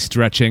be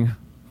stretching.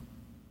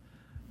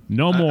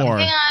 No more.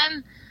 Hang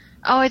on.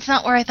 Oh, it's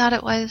not where I thought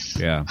it was.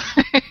 Yeah.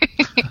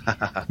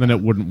 Then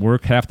it wouldn't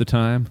work half the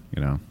time,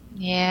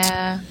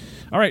 Yeah.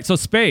 All right, so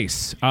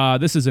space.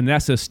 This is a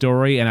NASA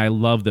story, and I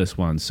love this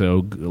one.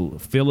 So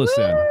fill us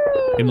in.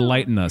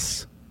 Enlighten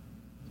us.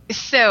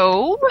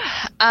 So,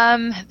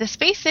 the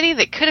space city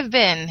that could have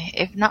been,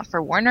 if not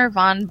for Werner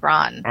von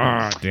Braun.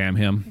 Damn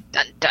him.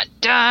 Dun, dun,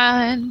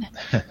 dun.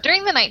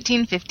 During the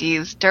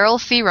 1950s, Darrell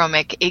C.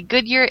 Romick, a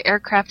Goodyear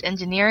aircraft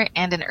engineer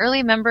and an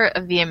early member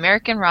of the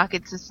American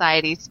Rocket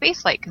Society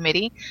Spaceflight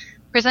Committee,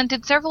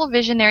 presented several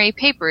visionary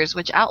papers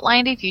which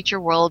outlined a future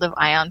world of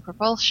ion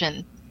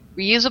propulsion,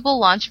 reusable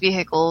launch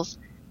vehicles,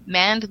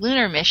 manned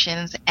lunar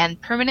missions,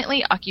 and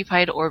permanently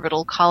occupied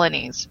orbital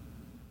colonies.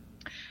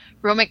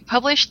 Romick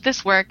published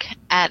this work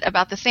at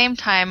about the same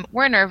time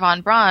Werner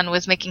von Braun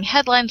was making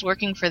headlines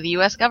working for the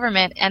U.S.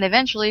 government and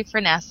eventually for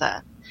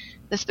NASA.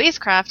 The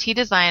spacecraft he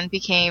designed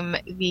became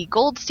the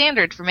gold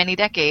standard for many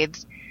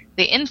decades.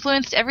 They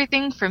influenced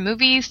everything from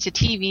movies to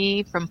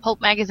TV, from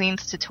pulp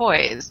magazines to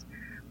toys.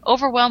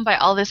 Overwhelmed by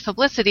all this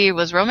publicity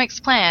was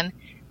Romick's plan,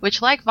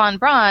 which, like von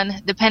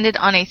Braun, depended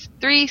on a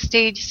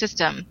 3-stage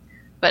system.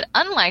 But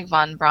unlike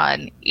von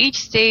Braun, each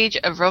stage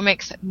of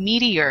Romick's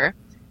Meteor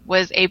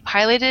was a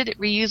piloted,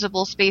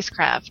 reusable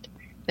spacecraft.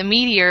 The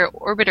Meteor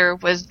orbiter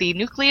was the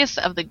nucleus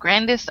of the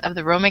grandest of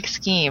the Romick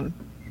scheme.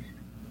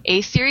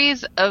 A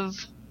series of...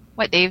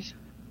 What, Dave?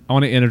 I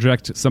want to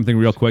interject something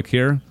real quick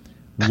here.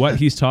 What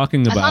he's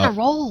talking I'm about... on a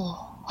roll.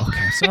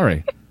 Okay,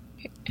 sorry.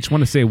 Just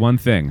want to say one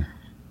thing.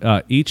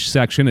 Each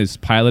section is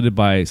piloted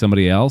by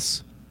somebody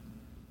else.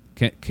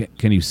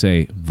 Can you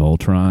say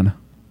Voltron?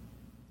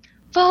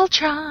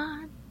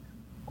 Voltron!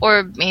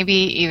 Or maybe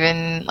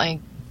even,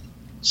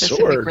 Pacific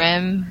Sword.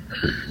 Rim.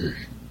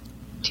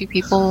 2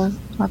 people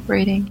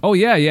operating. Oh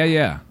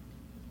yeah.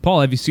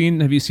 Paul, have you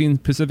seen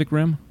Pacific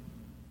Rim?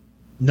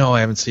 No, I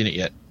haven't seen it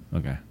yet.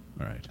 Okay,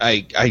 all right.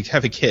 I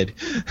have a kid.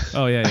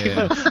 Oh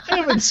yeah. I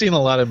haven't seen a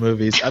lot of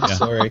movies. I'm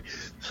sorry.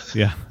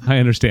 Yeah, I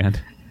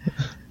understand.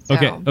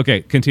 So-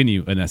 Okay.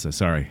 Continue, Anessa.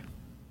 Sorry.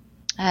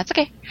 That's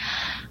okay.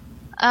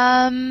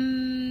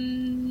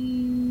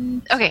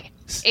 Okay.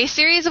 A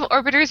series of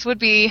orbiters would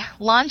be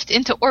launched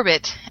into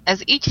orbit.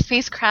 As each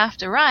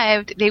spacecraft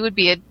arrived, they would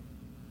be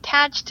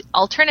attached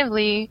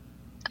alternatively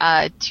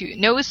to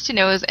nose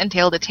and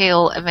tail to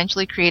tail,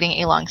 eventually creating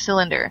a long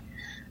cylinder.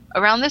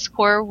 Around this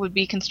core would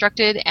be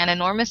constructed an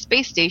enormous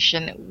space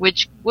station,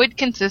 which would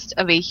consist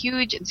of a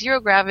huge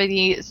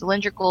zero-gravity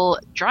cylindrical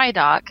dry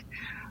dock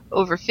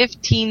over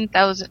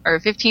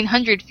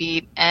 1,500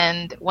 feet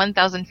and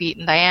 1,000 feet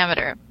in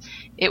diameter.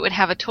 It would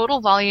have a total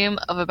volume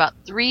of about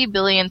 3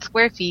 billion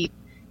square feet.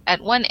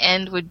 At one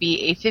end would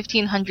be a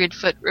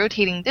 1,500-foot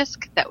rotating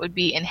disk that would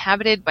be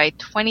inhabited by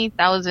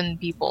 20,000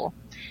 people.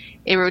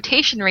 A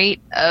rotation rate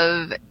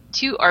of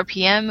 2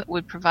 RPM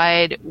would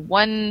provide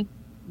 1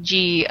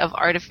 G of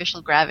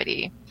artificial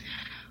gravity.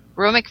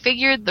 Romick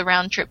figured the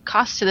round-trip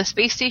cost to the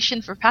space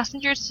station for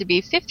passengers to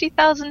be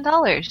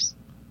 $50,000.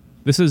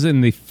 This is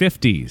in the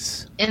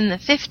 50s. In the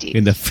 50s.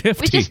 In the 50s.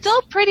 Which is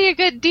still pretty a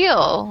good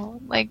deal.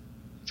 Like,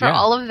 for Yeah.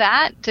 all of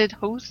that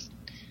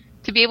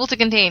to be able to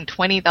contain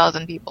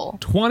 20,000 people.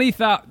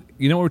 20,000.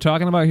 You know what we're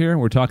talking about here?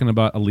 We're talking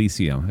about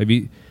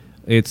Elysium.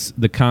 It's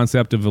the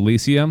concept of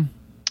Elysium.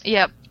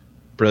 Yep.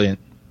 Brilliant.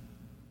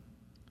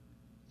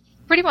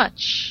 Pretty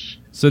much.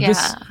 So Yeah.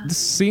 this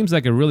seems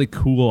like a really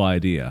cool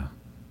idea.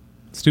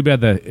 It's too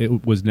bad that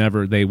it was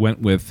never. They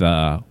went with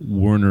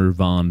Werner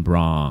von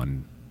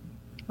Braun.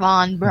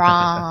 Von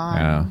Braun.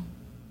 Yeah.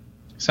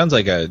 Sounds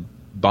like a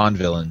Bond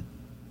villain.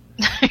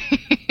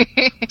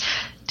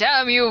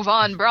 Damn you,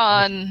 Von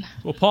Braun.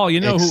 Well, Paul, you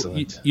know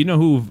Excellent. who you know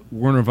who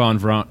Werner von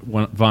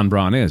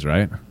Braun is,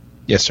 right?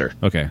 Yes, sir.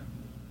 Okay.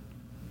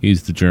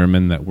 He's the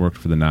German that worked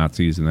for the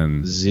Nazis, and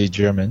then The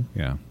German.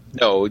 yeah.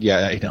 No,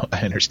 yeah, I know.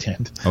 I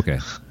understand. Okay.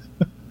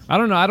 I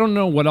don't know. I don't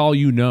know what all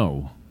you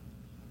know.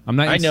 I'm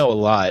not. I know a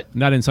lot.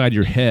 Not inside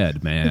your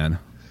head, man.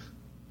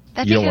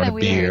 That'd You be don't kind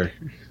want of to be weird.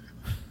 here.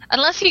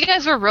 Unless you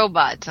guys were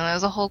robots and there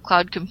was a whole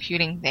cloud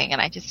computing thing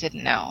and I just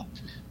didn't know.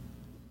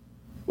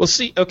 Well,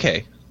 see,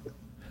 okay.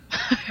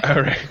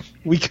 All right.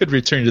 We could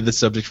return to the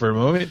subject for a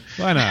moment.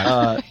 Why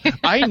not?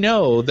 I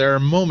know there are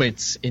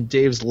moments in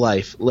Dave's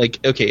life, like,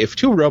 okay, if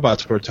two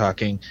robots were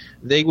talking,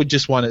 they would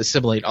just want to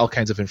assimilate all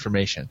kinds of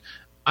information.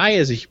 I,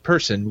 as a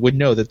person, would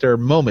know that there are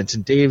moments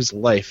in Dave's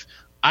life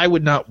I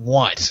would not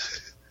want.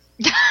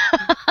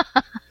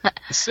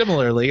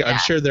 Similarly, I'm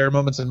sure there are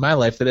moments in my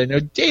life that I know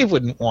Dave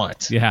wouldn't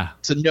want Yeah.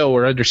 to know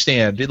or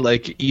understand.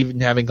 Like,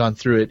 even having gone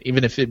through it,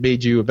 even if it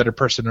made you a better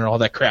person or all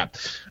that crap,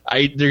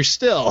 there's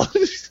still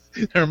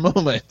there are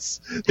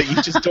moments that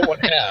you just don't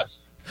want to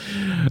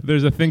have.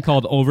 There's a thing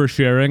called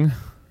oversharing.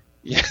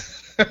 Yeah.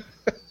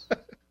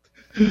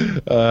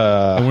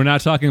 And we're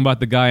not talking about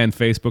the guy on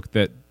Facebook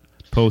that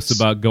posts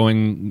about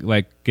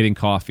getting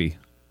coffee.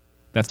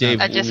 That's Dave,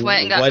 not, I just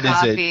went and got What is it?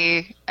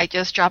 coffee. I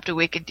just dropped a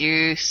wicked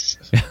deuce.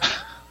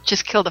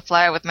 Just killed a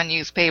fly with my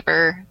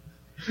newspaper.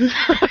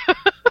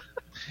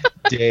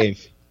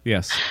 Dave,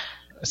 yes.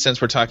 since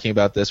we're talking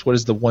about this, what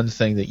is the one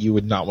thing that you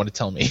would not want to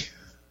tell me?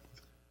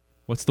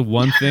 What's the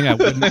one thing I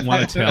wouldn't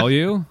want to tell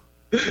you?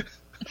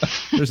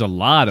 There's a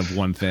lot of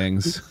one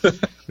things.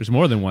 There's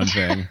more than one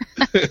thing.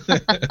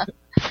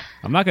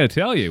 I'm not going to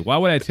tell you. Why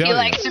would I tell He you?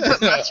 likes to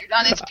put mustard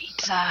on his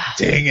pizza.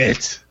 Dang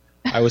it.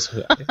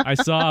 I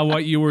saw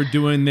what you were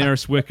doing there,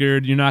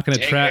 Swickard. You're not going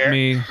to Dang trap it.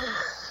 me.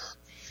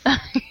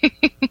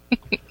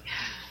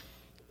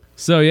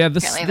 So yeah,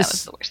 Apparently that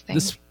was the worst thing.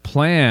 this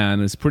plan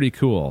is pretty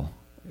cool,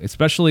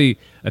 especially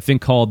a thing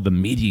called the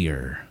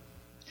meteor.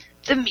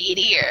 The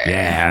meteor.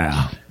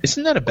 Yeah,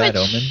 Isn't that a bad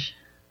Which- omen?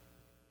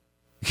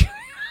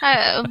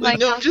 Like,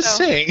 No, I'm just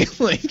also- saying.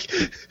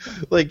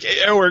 Like,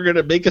 yeah, we're going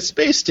to make a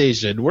space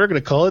station. We're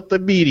going to call it the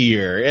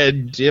Meteor,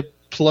 and it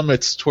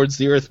plummets towards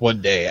the Earth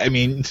one day. I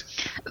mean,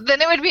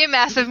 Then it would be a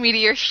massive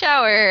meteor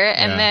shower,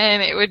 and Yeah.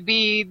 then it would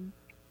be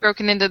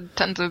broken into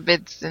tons of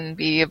bits and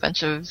be a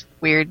bunch of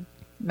weird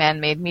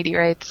man-made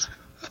meteorites.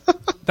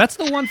 that's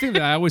the one thing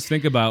that I always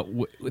think about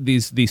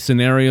these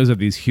scenarios of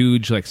these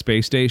huge like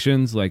space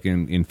stations, like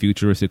in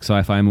futuristic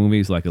sci-fi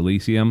movies, like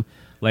Elysium.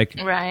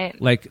 Right.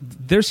 Like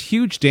there's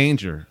huge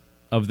danger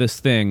of this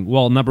thing.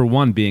 Well, number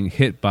one, being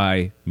hit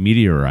by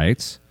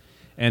meteorites,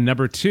 and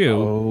number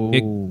two,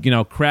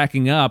 it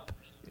cracking up,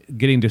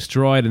 getting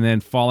destroyed, and then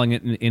falling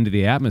into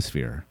the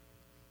atmosphere.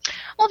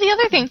 Well, the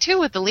other thing, too,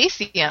 with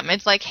Elysium,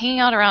 it's like hanging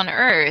out around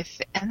Earth,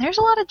 and there's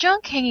a lot of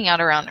junk hanging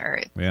out around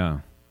Earth.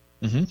 Yeah.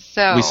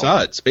 So we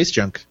saw it. Space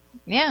junk.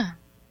 Yeah.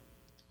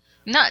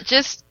 Not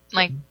just,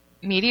 like,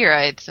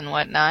 meteorites and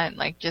whatnot,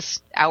 like,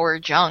 just our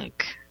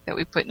junk that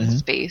we put in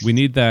space. We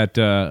need that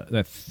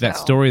So-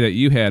 story that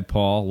you had,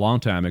 Paul, a long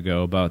time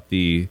ago about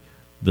the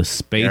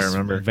space I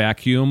remember.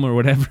 vacuum or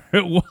whatever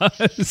it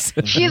was.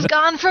 She's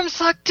gone from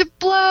suck to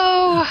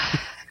blow!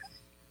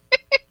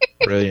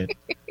 Brilliant.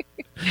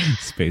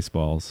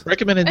 Spaceballs.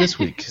 Recommended this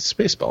week,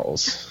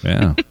 Spaceballs.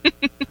 Yeah.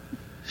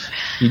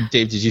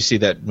 Dave, did you see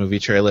that movie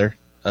trailer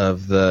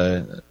of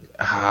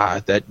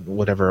that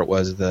whatever it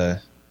was,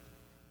 the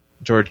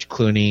George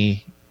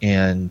Clooney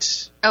and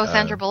Oh,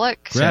 Sandra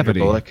Bullock? Sandra Gravity.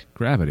 Bullock?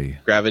 Gravity.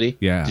 Gravity?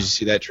 Yeah. Did you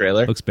see that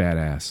trailer? Looks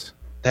badass.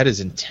 That is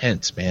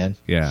intense, man.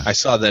 Yeah. I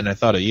saw that and I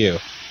thought of you.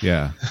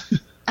 Yeah.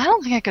 I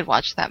don't think I could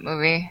watch that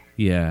movie.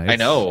 Yeah. I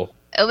know.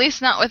 At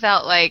least not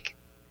without, like,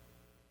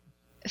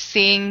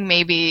 seeing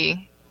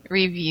maybe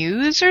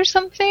reviews or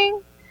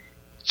something.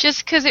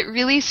 Just because it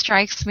really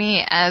strikes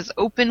me as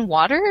open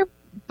water,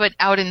 but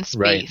out in space.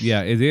 Right.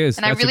 Yeah, it is.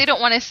 And I really don't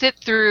want to sit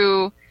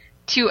through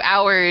 2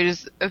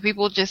 hours of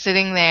people just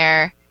sitting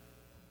there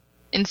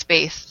in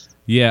space.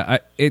 Yeah,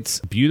 it's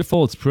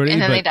beautiful. It's pretty.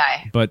 And then but, they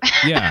die. But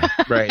yeah,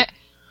 Right.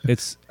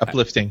 it's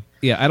Uplifting.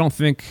 yeah. I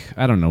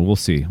don't know. We'll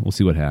see. We'll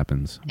see what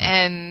happens.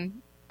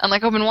 And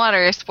unlike open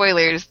water,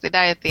 spoilers, they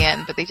die at the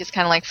end, but they just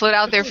kind of like float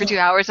out there for 2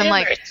 hours. I'm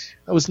like,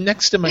 I was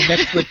next to my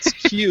Netflix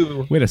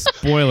queue. Way to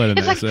spoil it,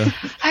 it's like,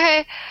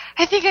 Anessa.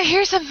 I think I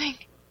hear something.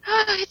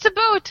 Ah, it's a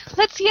boat.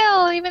 Let's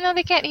yell, even though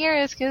they can't hear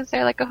us because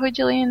they're like a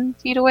bajillion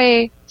feet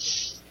away.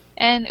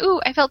 and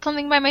I felt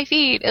something by my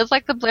feet. It was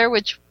like the Blair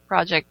Witch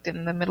Project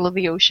in the middle of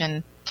the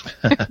ocean.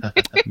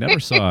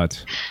 Never saw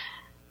it.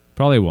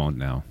 Probably won't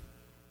now.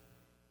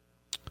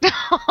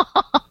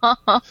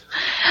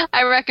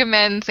 I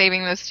recommend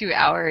saving those 2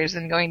 hours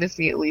and going to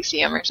see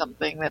Elysium or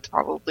something. That's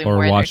probably Or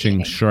more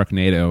watching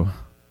entertaining. Sharknado.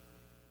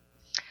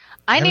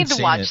 I haven't need to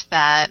seen watch it.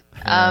 that.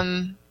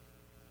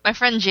 My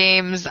friend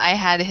James, I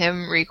had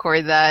him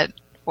record that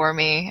for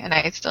me, and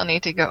I still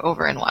need to go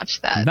over and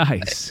watch that.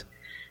 Nice.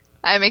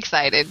 I'm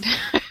excited.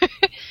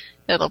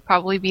 It'll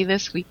probably be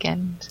this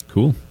weekend.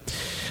 Cool.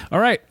 All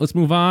right, let's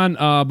move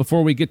on.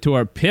 Before we get to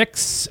our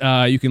picks,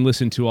 you can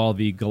listen to all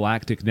the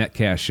Galactic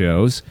Netcast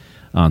shows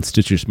on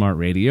Stitcher Smart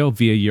Radio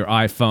via your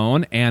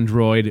iPhone,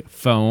 Android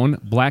phone,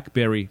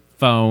 BlackBerry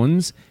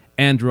phones,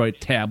 Android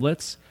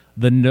tablets,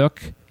 the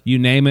Nook, you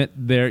name it.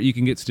 There, you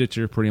can get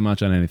Stitcher pretty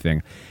much on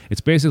anything.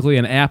 It's basically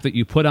an app that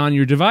you put on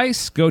your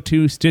device. Go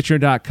to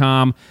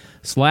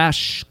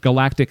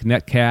Stitcher.com/Galactic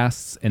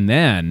Netcasts, and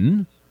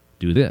then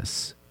do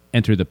this.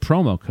 Enter the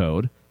promo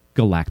code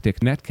Galactic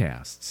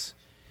Netcasts.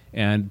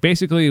 And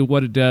basically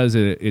what it does,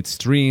 it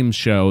streams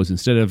shows.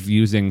 Instead of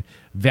using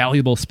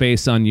valuable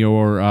space on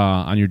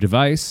your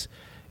device,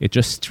 it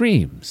just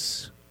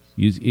streams.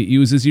 It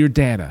uses your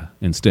data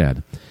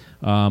instead.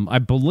 I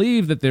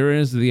believe that there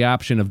is the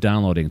option of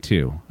downloading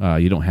too.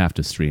 You don't have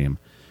to stream.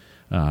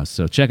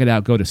 So check it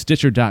out. Go to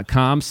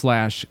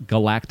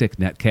Stitcher.com/Galactic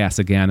Netcasts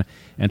again.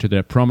 Enter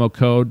the promo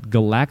code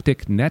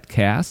Galactic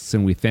Netcasts,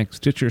 and we thank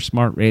Stitcher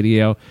Smart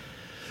Radio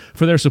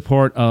for their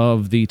support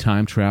of the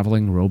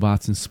time-traveling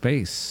robots in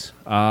space.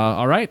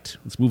 All right,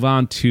 let's move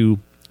on to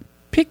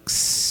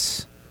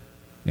picks.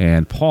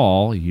 And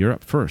Paul, you're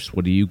up first.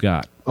 What do you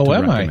got to am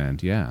I?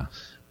 recommend? Yeah.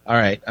 All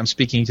right, I'm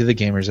speaking to the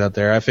gamers out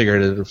there. I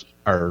figured it was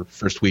our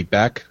first week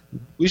back,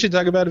 we should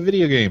talk about a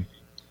video game.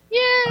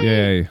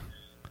 Yay.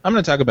 I'm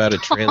going to talk about a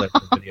trailer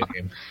for a video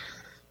game.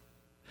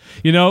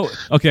 You know,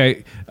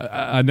 okay,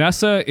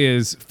 Anessa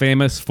is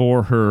famous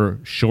for her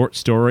short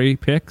story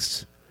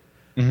picks.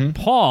 Mm-hmm.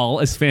 Paul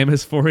is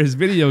famous for his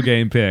video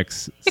game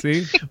picks.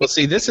 See? Well,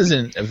 see, this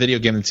isn't a video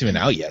game that's even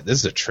out yet. This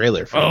is a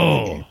trailer for a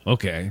video game.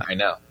 Okay. I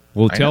know.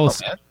 Well, I tell know,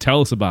 us man.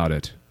 Tell us about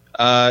it.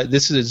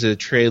 This is a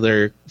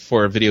trailer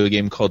for a video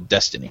game called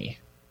Destiny.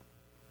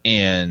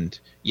 And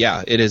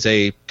yeah, it is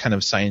a kind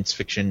of science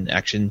fiction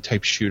action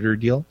type shooter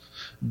deal.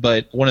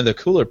 But one of the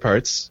cooler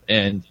parts,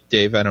 and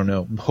Dave, I don't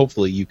know,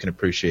 hopefully you can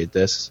appreciate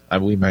this.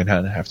 We might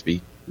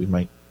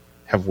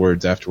have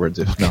words afterwards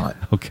if not.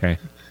 Okay.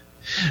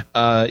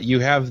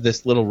 You have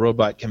this little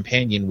robot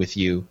companion with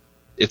you.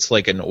 It's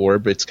like an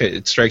orb.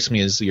 It strikes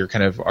me as your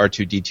kind of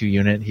R2-D2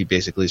 unit. He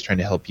basically is trying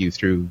to help you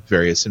through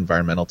various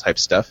environmental type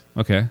stuff.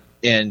 Okay.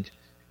 And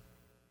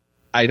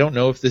I don't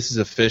know if this is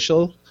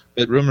official,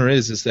 but rumor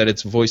is that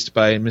it's voiced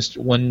by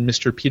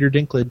Mr. Peter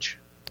Dinklage.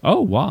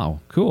 Oh,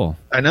 wow. Cool.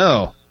 I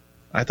know.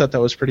 I thought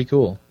that was pretty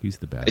cool. He's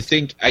the best. I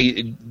think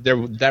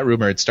that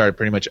rumor had started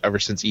pretty much ever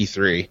since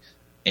E3,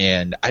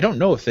 and I don't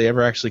know if they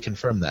ever actually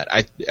confirmed that.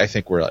 I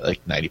think we're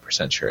like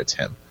 90% sure it's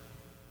him.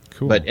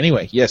 Cool. But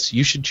anyway, yes,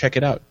 you should check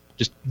it out.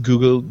 Just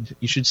Google.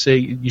 You should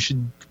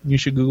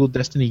Google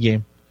Destiny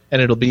game,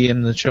 and it'll be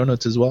in the show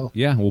notes as well.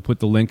 Yeah, we'll put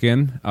the link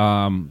in.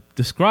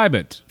 Describe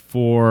it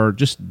for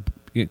just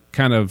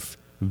kind of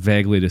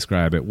vaguely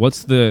describe it.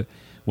 What's the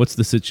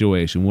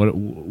situation?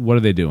 What are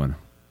they doing?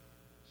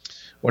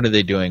 What are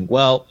they doing?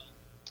 Well,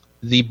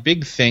 the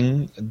big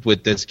thing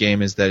with this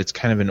game is that it's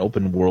kind of an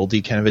open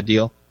worldy kind of a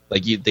deal.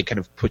 Like they kind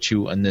of put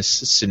you on this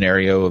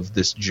scenario of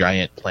this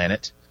giant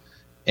planet,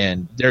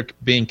 and they're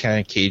being kind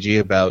of cagey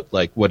about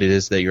like what it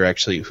is that you're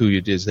actually, who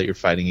it is that you're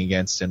fighting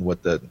against, and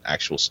what the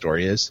actual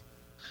story is.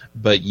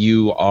 But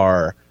you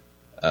are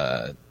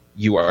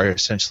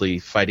essentially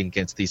fighting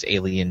against these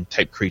alien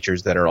type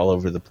creatures that are all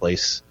over the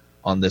place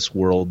on this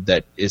world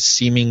that is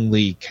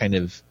seemingly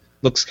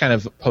looks kind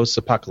of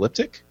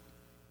post-apocalyptic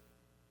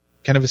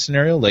kind of a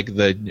scenario. Like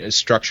the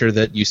structure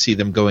that you see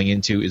them going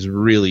into is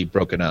really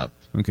broken up.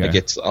 Okay. Like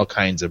it's all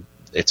kinds of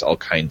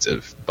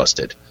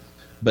busted.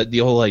 But the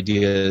whole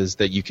idea is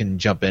that you can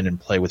jump in and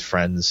play with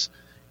friends,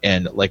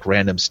 and like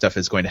random stuff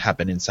is going to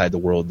happen inside the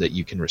world that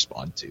you can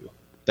respond to.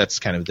 That's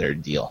kind of their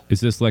deal. Is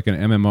this like an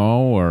MMO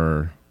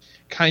or?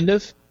 Kind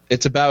of.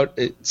 It's about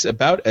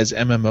as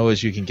MMO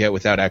as you can get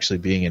without actually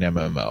being an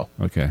MMO.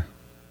 Okay.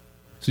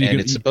 So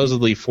It's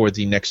supposedly for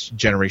the next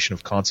generation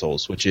of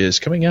consoles, which is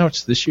coming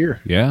out this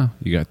year. Yeah,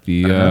 you got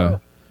the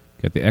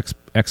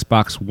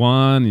Xbox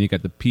One, and you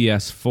got the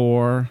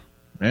PS4.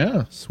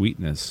 Yeah,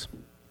 Sweetness.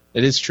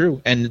 it is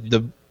true.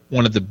 And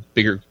one of the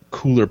bigger,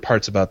 cooler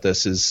parts about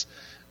this is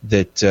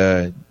that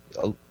a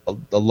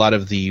lot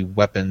of the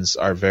weapons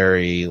are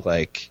very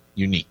like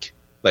unique.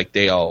 Like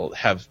they all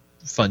have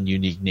fun,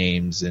 unique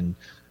names, and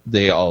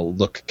they all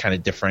look kind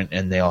of different,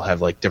 and they all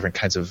have like different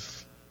kinds of,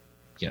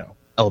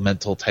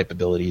 elemental type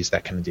abilities,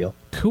 that kind of deal.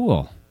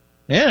 Cool.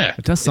 Yeah,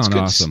 It does sound it's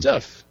good awesome.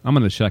 stuff. I'm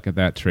going to check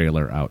that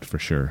trailer out for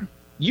sure.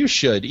 You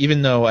should,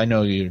 even though I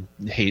know you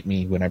hate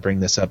me when I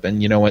bring this up.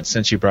 And you know what?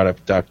 Since you brought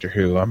up Doctor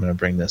Who, I'm going to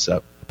bring this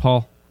up.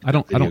 Paul, I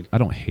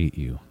don't hate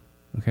you.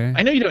 Okay.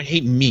 I know you don't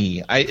hate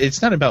me.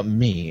 It's not about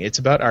me. It's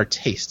about our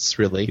tastes,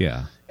 really.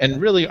 Yeah.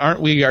 And really,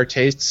 aren't we our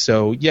tastes?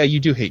 So, yeah, you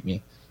do hate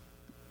me.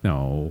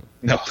 No.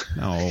 No.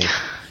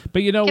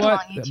 But you know Get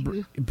what? along,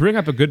 you two. Bring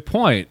up a good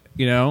point.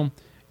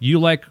 You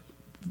like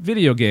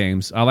video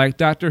games. I like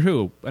Doctor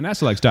Who.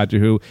 Vanessa likes Doctor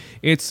Who.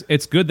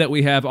 It's good that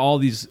we have all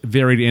these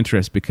varied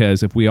interests,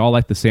 because if we all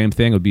like the same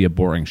thing, it would be a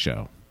boring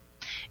show.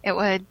 It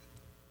would.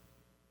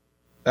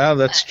 Oh,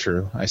 that's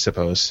true, I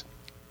suppose.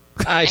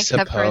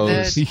 Except for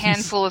the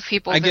handful of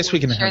people I that guess we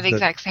would can share have the the-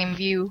 exact same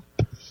view.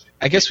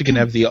 I guess we can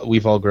have the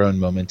we've all grown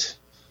moment.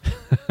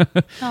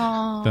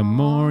 Aww. The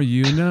more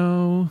you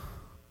know.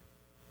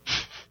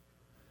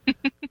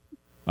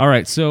 All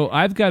right, so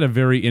I've got a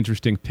very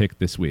interesting pick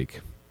this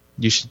week.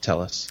 You should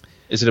tell us.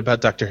 Is it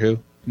about Doctor Who?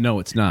 No,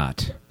 it's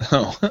not.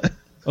 Oh.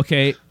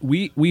 Okay,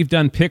 we've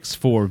done picks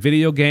for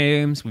video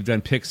games. We've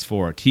done picks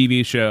for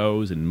TV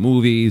shows and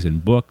movies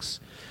and books,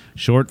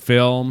 short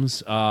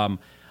films.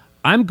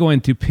 I'm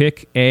going to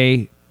pick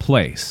a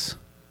place.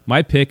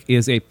 My pick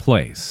is a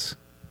place.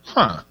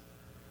 Huh.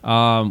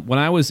 When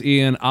I was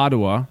in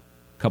Ottawa a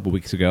couple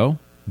weeks ago,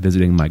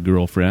 visiting my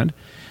girlfriend,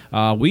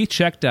 we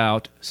checked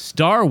out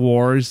Star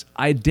Wars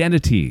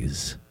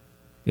Identities.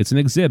 It's an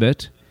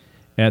exhibit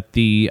at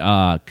the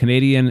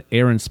Canadian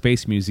Air and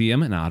Space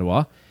Museum in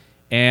Ottawa,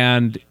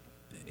 and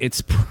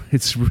it's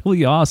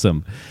really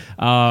awesome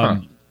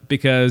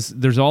because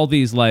there's all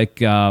these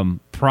like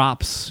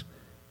props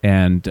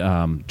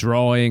and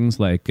drawings,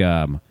 like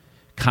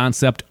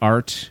concept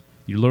art.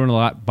 You learn a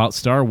lot about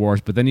Star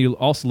Wars, but then you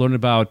also learn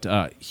about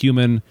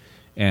human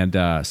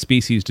and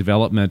species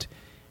development.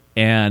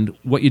 And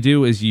what you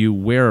do is you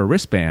wear a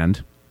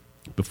wristband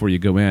before you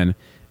go in,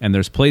 and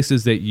there's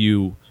places that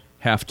you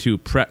have to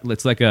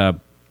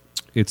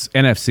it's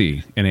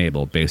NFC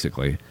enabled,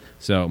 basically.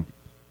 So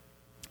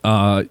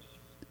there's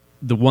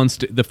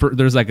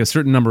like a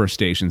certain number of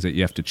stations that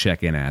you have to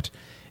check in at,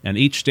 and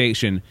each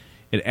station,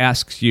 it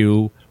asks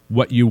you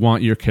what you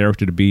want your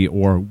character to be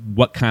or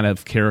what kind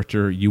of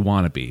character you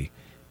want to be.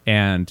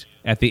 And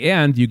at the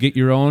end, you get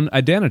your own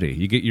identity.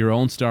 You get your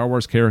own Star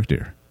Wars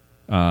character.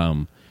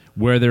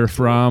 Where they're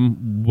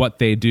from, what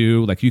they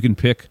do. Like, you can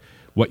pick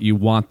what you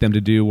want them to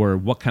do or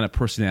what kind of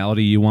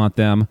personality you want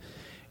them.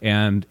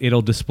 And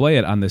it'll display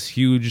it on this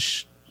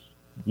huge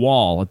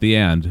wall at the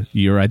end,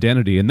 your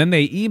identity. And then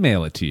they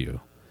email it to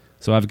you.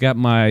 So I've got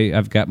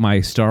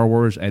my Star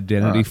Wars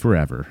identity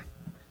forever.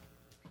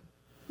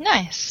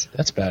 Nice.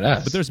 That's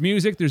badass. But there's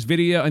music, there's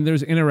video, and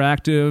there's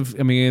interactive.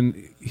 I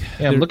mean,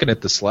 yeah, I'm looking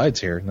at the slides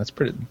here, and that's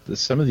pretty.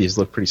 Some of these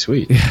look pretty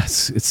sweet.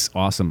 yes, it's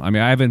awesome. I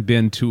mean, I haven't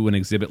been to an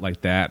exhibit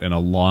like that in a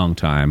long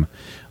time.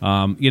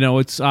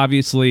 It's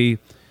obviously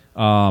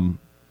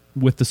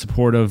with the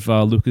support of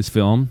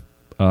Lucasfilm.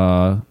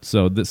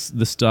 So this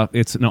stuff,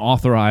 it's an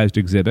authorized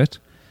exhibit.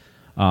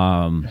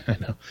 I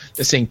know.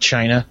 This ain't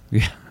China.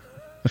 Yeah.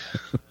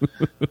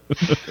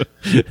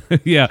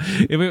 Yeah,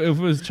 if it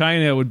was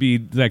China, it would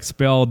be like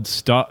spelled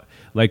stuff.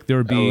 Like there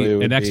would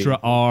be an extra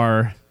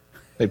R.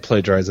 They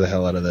plagiarize the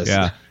hell out of this.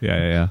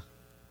 Yeah.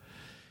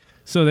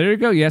 So there you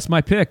go. Yes,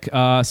 my pick.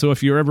 So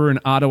if you're ever in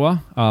Ottawa,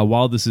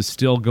 while this is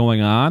still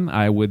going on,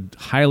 I would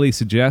highly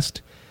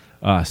suggest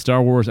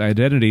Star Wars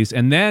Identities,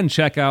 and then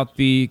check out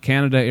the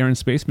Canada Air and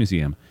Space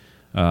Museum.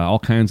 All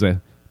kinds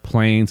of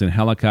planes and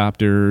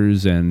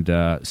helicopters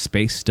and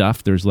space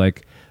stuff. There's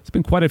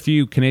been quite a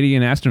few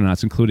Canadian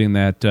astronauts, including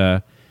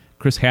that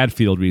Chris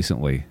Hadfield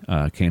recently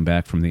came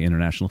back from the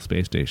International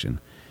Space Station.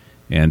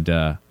 And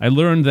I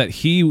learned that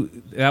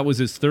that was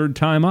his third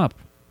time up.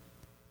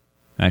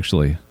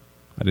 Actually,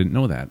 I didn't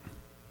know that.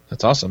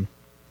 That's awesome.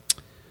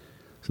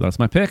 So that's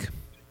my pick.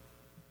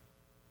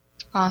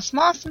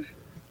 Awesome.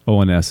 Oh,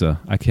 Anessa,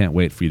 I can't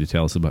wait for you to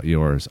tell us about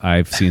yours.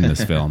 I've seen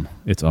this film.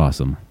 It's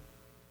awesome.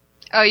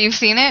 Oh, you've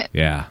seen it?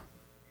 Yeah.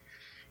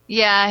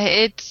 Yeah,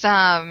 it's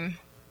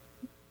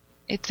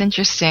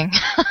interesting.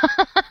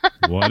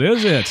 What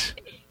is it?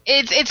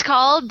 It's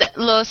called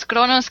Los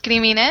Cronos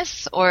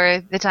Crímenes,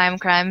 or The Time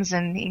Crimes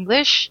in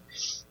English.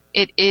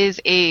 It is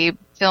a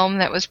film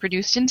that was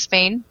produced in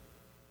Spain,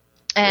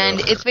 and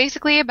it's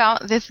basically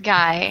about this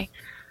guy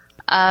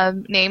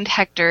named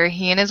Hector.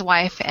 He and his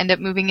wife end up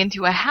moving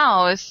into a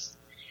house,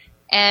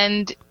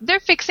 and they're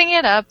fixing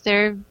it up.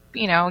 They're,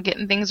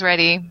 getting things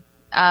ready.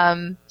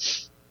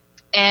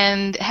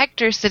 And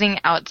Hector's sitting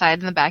outside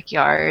in the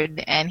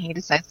backyard, and he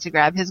decides to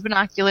grab his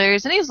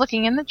binoculars, and he's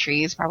looking in the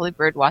trees, probably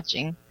bird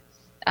watching,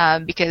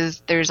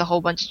 because there's a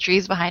whole bunch of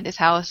trees behind his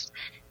house,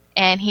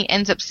 and he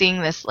ends up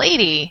seeing this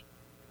lady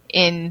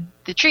in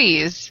the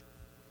trees,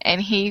 and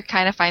he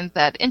kind of finds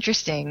that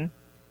interesting.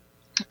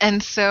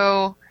 And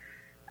so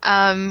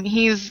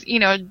he's,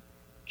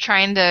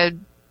 trying to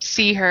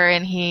see her,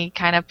 and he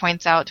kind of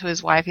points out to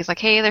his wife, he's like,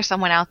 hey, there's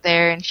someone out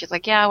there, and she's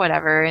like, yeah,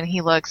 whatever, and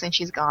he looks, and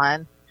she's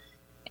gone.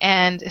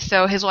 And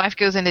so his wife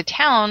goes into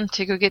town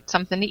to go get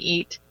something to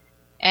eat,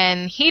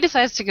 and he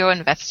decides to go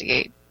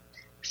investigate.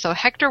 So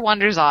Hector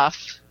wanders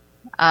off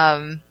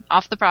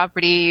the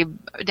property,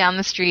 down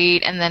the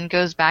street, and then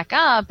goes back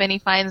up, and he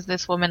finds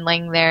this woman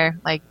laying there,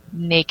 like,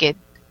 naked.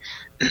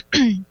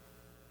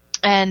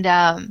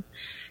 And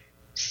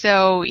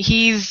so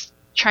he's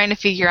trying to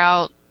figure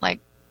out like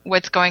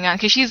what's going on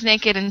because she's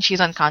naked and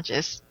she's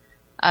unconscious,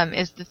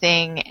 is the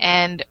thing.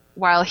 And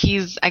while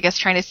he's, I guess,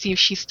 trying to see if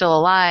she's still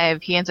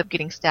alive, he ends up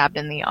getting stabbed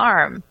in the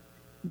arm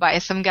by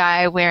some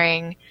guy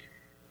wearing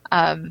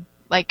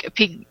like a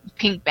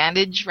pink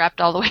bandage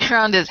wrapped all the way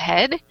around his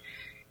head.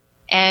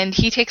 And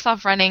he takes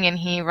off running and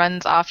he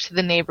runs off to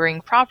the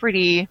neighboring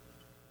property,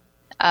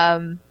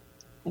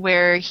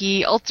 where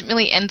he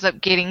ultimately ends up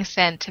getting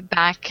sent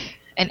back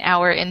an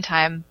hour in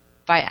time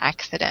by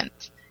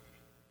accident.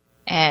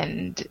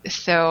 And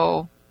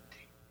so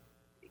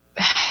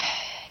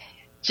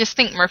just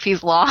think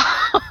Murphy's Law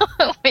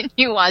when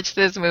you watch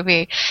this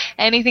movie.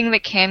 Anything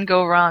that can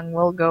go wrong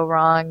will go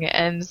wrong.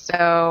 And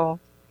so,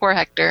 poor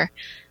Hector.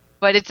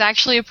 But it's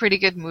actually a pretty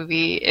good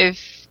movie.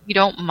 If you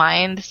don't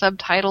mind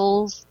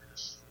subtitles,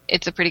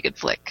 it's a pretty good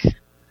flick.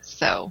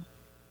 So,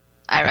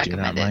 I recommend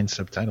do not it. mind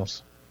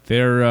subtitles.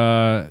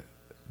 They're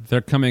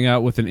coming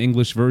out with an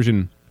English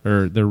version,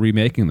 or they're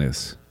remaking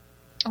this.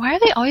 Why are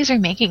they always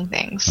remaking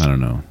things? I don't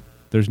know.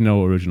 There's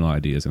no original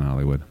ideas in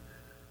Hollywood.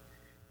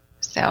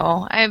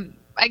 So,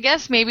 I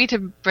guess maybe to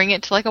bring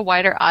it to like a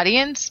wider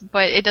audience,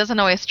 but it doesn't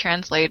always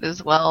translate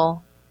as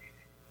well.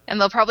 And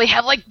they'll probably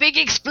have like big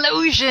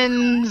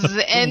explosions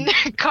and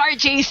car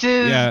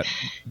chases, Yeah,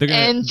 they're gonna,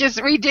 and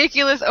just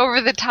ridiculous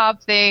over the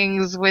top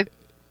things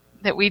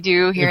that we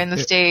do here in the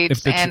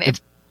States, and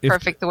it's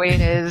perfect the way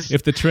it is.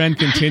 If the trend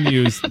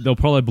continues, they'll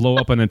probably blow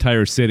up an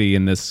entire city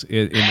in this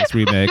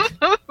remake.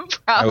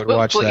 I would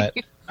watch that.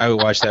 I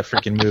would watch that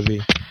freaking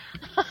movie.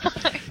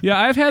 Yeah,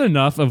 I've had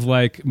enough of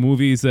like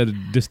movies that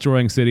are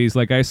destroying cities.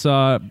 Like I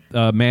saw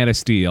Man of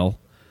Steel,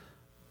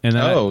 and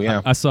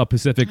then I saw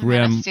Pacific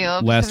Rim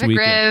last Pacific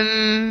weekend.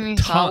 Rim, you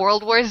saw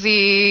World War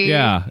Z.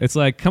 Yeah, it's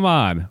like, come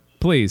on,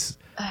 please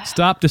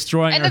stop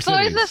destroying and our it's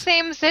always cities. the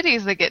same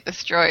cities that get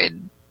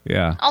destroyed.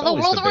 Yeah, Although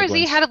always World the War big Z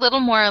ones. had a little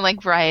more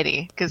like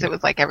variety because it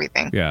was like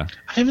everything. yeah.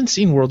 I haven't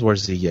seen World War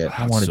Z yet.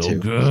 I wanted so to.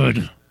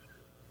 good.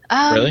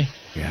 Really?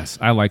 Yes,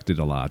 I liked it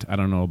a lot. I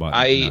don't know about.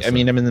 I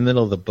mean, I'm in the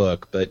middle of the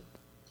book, but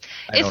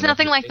I It's don't know.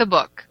 nothing like the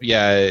book.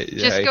 Yeah,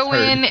 Just I've go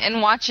heard. in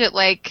and watch it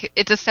like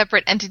it's a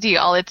separate entity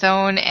all its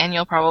own, and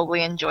you'll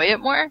probably enjoy it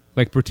more.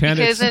 like pretend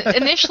Because it's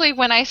initially,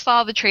 when I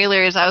saw the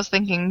trailers, I was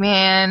thinking,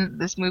 man,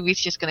 this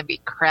movie's just going to be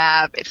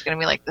crap. It's going to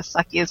be like the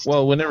suckiest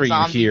Well, whenever you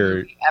zombie hear,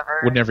 movie ever.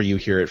 whenever you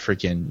hear it,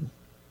 freaking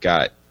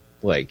got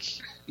like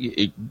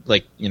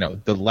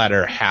the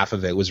latter half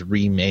of it was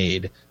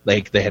remade.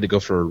 Like they had to go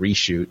for a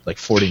reshoot, like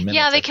 40 minutes.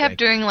 Yeah, they I kept think.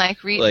 doing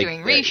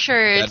doing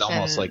reshirts. That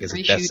almost and like is a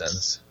reshoots. death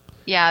sentence.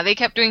 Yeah, they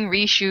kept doing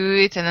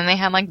reshoots, and then they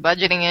had like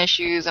budgeting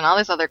issues and all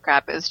this other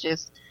crap. It's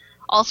just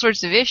all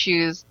sorts of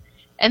issues.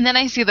 And then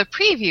I see the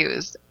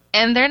previews,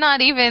 and they're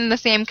not even the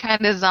same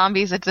kind of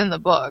zombies that's in the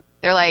book.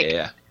 They're like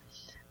Yeah,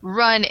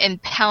 run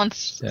and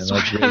pounce yeah,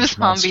 sort like of Rage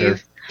Monster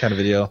zombies. kind of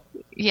a deal.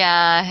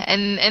 Yeah,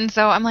 and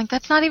so I'm like,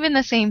 that's not even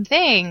the same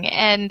thing.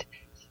 And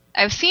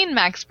I've seen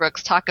Max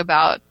Brooks talk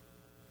about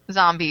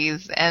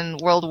zombies and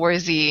World War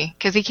Z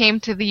because he came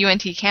to the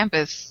UNT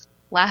campus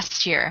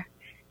last year.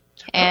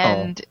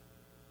 And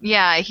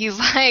yeah, he's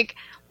like,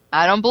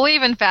 I don't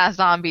believe in fast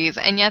zombies,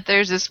 and yet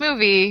there's this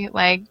movie,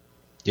 like,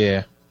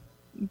 Yeah,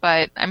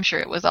 but I'm sure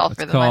it was all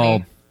for it's the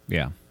called. money.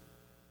 Yeah,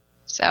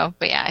 So,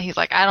 but yeah, he's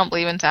like, I don't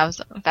believe in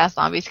fast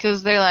zombies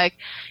because they're like,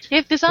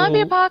 if the zombie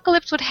Well,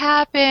 apocalypse would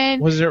happen,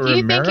 was it do you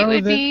think it Romero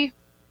would that- be?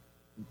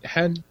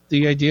 had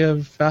the idea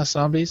of fast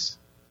zombies.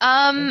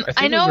 I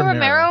think it know was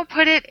Romero Romero.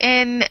 put it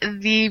in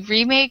the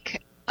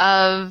remake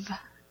of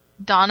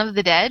Dawn of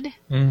the Dead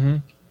Mm-hmm.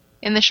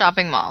 in the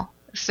shopping mall.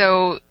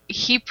 So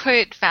he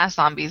put fast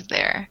zombies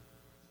there.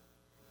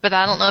 But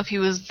I don't know if he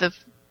was the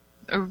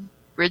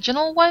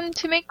original one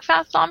to make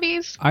fast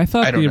zombies. I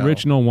thought I don't the know.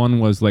 original one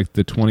was like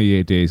the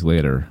 28 Days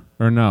Later,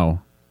 or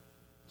no?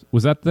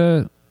 Was that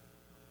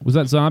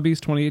Zombies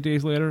 28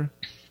 Days Later?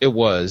 It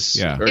was.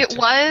 Yeah. Or It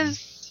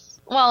was,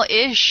 well,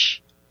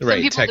 ish. Some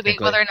Right, people debate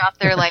technically. whether or not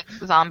they're like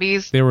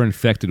zombies. They were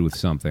infected with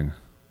something.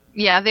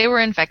 Yeah, they were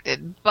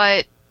infected,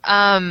 but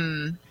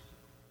I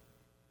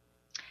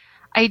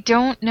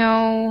don't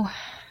know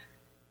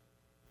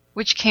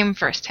which came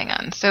first. Hang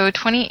on. So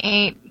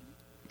 28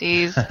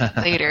 Days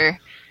Later,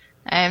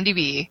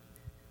 IMDb,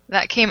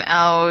 that came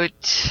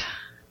out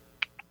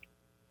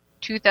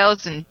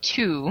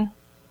 2002.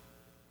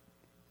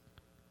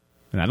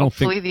 And I don't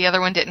Hopefully think. the other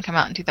one didn't come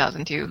out in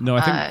 2002. No,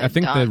 I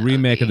think the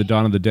remake of the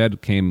Dawn of the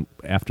Dead came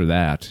after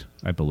that.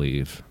 I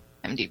believe.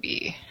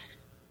 IMDb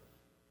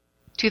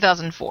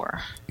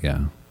 2004.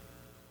 Yeah.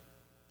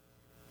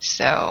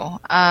 So,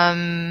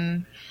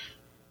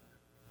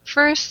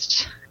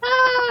 first,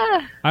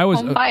 I was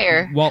home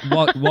buyer.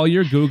 while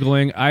you're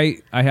googling,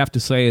 I have to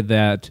say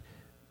that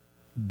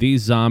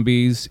these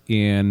zombies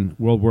in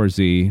World War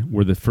Z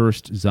were the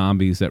first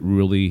zombies that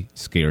really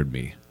scared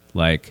me.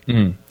 Like,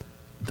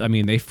 I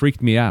mean, they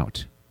freaked me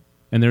out.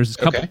 And there's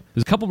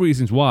a couple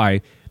reasons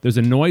why. There's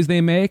a noise they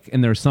make,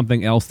 and there's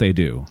something else they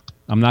do.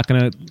 I'm not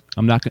gonna.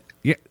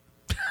 Yeah.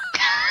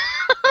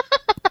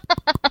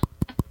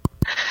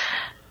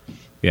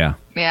 Yeah.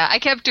 Yeah, I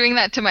kept doing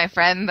that to my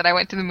friend that I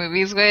went to the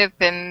movies with,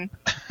 and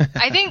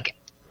I think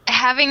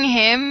having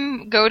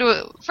him go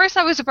to first,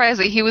 I was surprised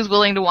that he was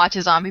willing to watch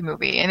a zombie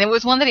movie, and it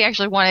was one that he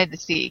actually wanted to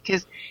see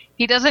because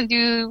he doesn't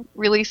do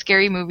really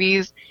scary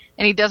movies,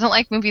 and he doesn't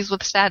like movies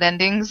with sad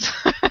endings.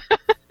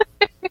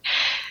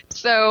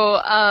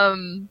 So,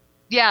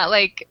 yeah,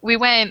 like we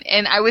went,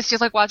 and I was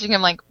just like watching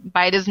him like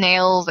bite his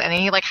nails, and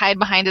he like hide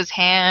behind his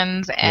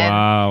hands, and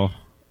Wow.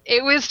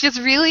 it was just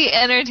really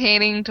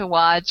entertaining to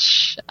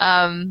watch.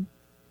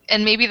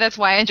 And maybe that's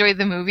why I enjoyed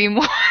the movie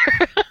more.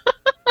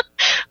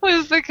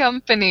 Was the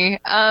company.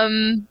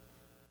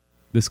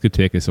 This could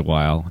take us a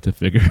while to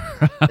figure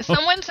out.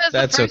 Someone says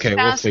That's the first okay,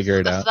 we'll fast figure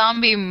it out.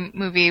 zombie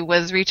movie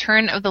was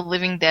Return of the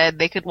Living Dead.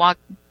 They could walk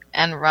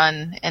and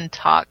run and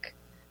talk.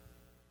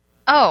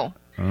 Oh.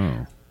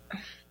 Oh.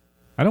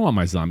 I don't want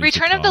my zombies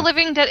Return to of the talk.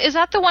 Living Dead, is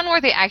that the one where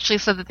they actually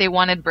said that they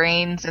wanted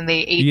brains and they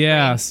ate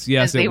Yes, brains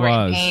yes, because they it were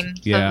was. in pain?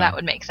 So Yeah. that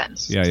would make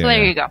sense. Yeah, so yeah,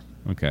 there yeah. you go.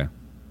 Okay.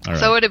 All right.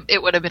 So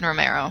it would have been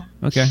Romero.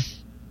 Okay.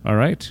 All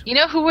right. You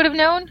know who would have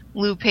known?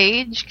 Lou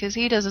Page, because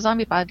he does a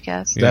zombie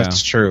podcast. Yeah.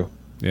 That's true.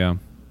 Yeah.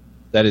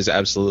 That is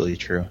absolutely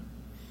true.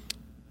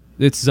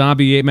 It's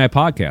Zombie Ate My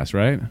Podcast,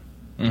 right?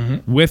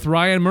 Mm-hmm. With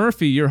Ryan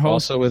Murphy, your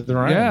host. Also with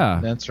Ryan. Yeah.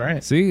 That's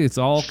right. See, it's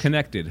all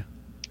connected.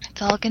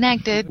 It's all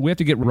connected. We have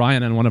to get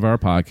Ryan on one of our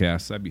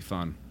podcasts. That'd be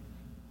fun.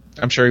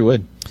 I'm sure he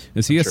would.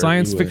 Is he a Sure,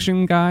 science he would.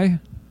 fiction guy?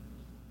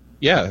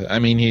 Yeah, I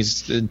mean,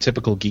 he's a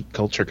typical geek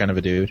culture kind of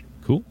a dude.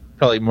 Cool.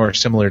 Probably more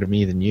similar to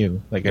me than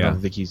you. Like, I Yeah.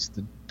 don't think he's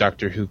the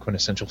Doctor Who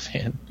quintessential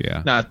fan.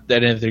 Yeah. Not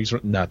that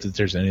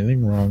there's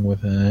anything wrong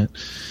with that.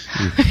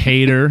 You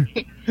hater.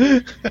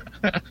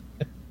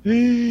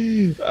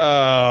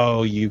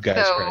 Oh, you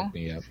guys So- crack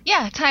me up.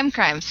 Yeah, Time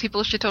Crimes.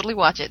 People should totally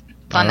watch it.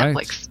 It's on All right.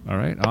 Netflix. All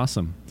right.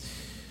 Awesome.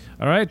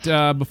 All right.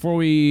 Before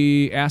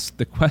we ask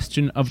the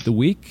question of the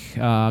week,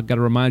 got to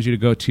remind you to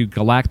go to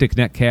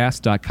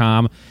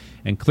galacticnetcast.com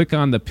and click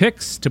on the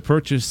picks to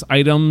purchase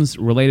items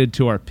related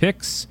to our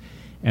picks.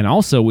 And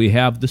also, we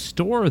have the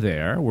store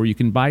there where you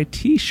can buy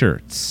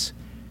T-shirts.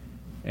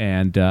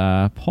 And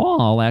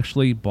Paul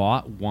actually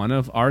bought one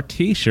of our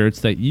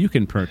T-shirts that you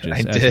can purchase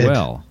I as did.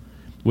 well.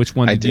 Which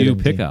one I did did you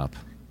indeed. pick up?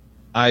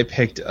 I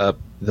picked up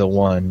the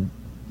one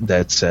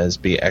that says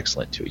 "Be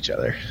excellent to each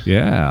other,"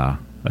 Yeah,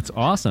 that's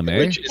awesome, eh?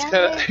 which is kind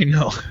of, I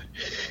know,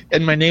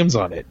 and my name's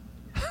on it.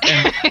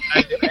 And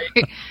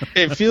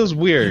it feels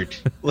weird.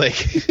 Like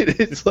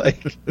it's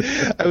like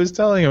I was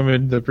telling him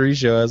in the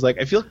pre-show. I was like,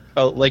 I feel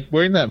like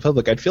wearing that in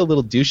public. I'd feel a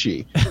little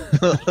douchey.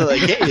 Like,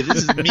 hey,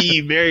 this is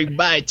me wearing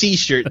my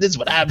T-shirt. This is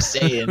what I'm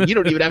saying. You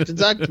don't even have to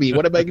talk to me.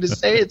 What am I going to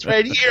say? It's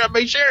right here on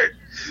my shirt.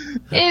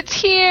 It's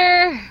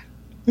here.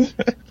 It's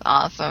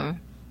awesome.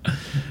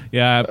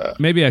 Yeah,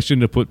 maybe I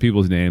shouldn't have put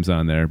people's names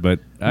on there, but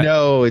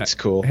No, it's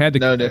cool. had to-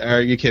 No,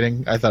 are you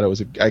kidding? I thought it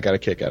was. I got a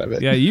kick out of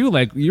it. yeah, you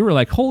were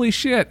like, holy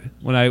shit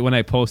when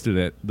I posted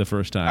it the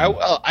first time.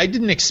 I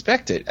didn't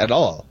expect it at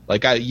all.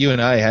 Like you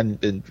and I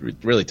hadn't been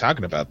really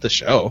talking about the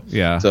show.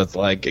 Yeah. So it's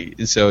like,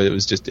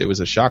 it was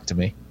a shock to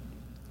me.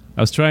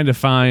 I was trying to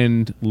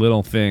find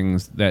little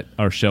things that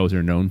our shows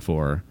are known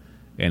for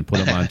and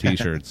put them on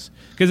T-shirts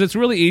because it's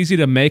really easy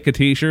to make a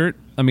T-shirt.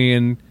 I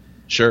mean,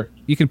 Sure.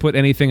 you can put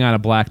anything on a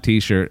black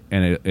T-shirt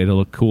and it'll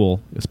look cool,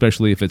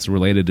 especially if it's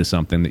related to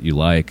something that you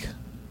like.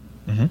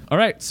 All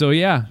right, so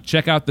yeah,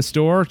 check out the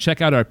store,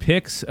 check out our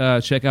picks,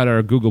 check out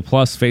our Google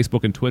Plus,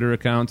 Facebook, and Twitter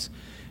accounts.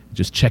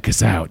 Just check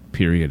us out,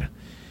 period.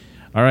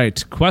 All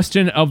right,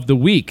 question of the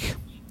week.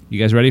 You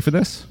guys ready for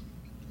this?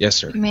 Yes,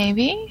 sir.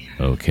 Maybe.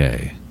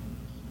 Okay.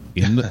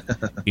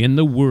 In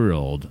the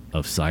world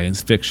of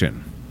science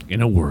fiction, in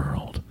the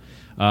world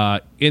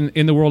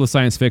of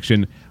science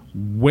fiction,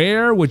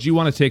 where would you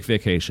want to take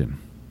vacation?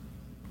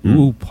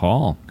 Ooh,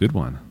 Paul, good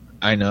one.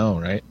 I know,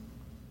 right?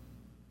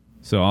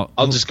 So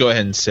I'll just go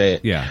ahead and say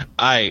it. Yeah.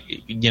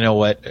 You know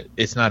what?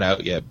 It's not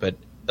out yet, but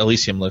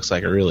Elysium looks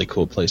like a really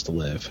cool place to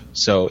live.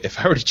 So if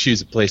I were to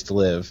choose a place to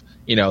live,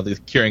 the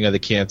curing of the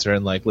cancer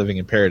and like living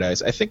in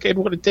paradise, I think I'd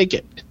want to take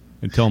it.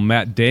 until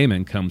Matt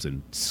Damon comes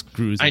and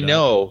screws it I up.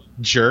 know,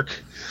 jerk.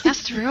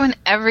 Has to ruin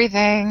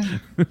everything.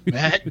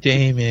 Matt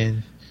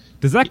Damon.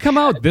 Does that come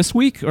out this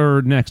week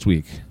or next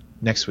week?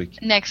 Next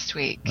week. Next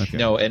week. Okay.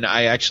 No, and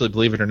I actually,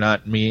 believe it or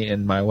not, me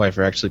and my wife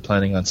are actually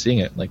planning on seeing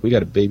it. Like, we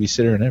got a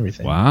babysitter and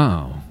everything.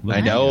 Wow. Look I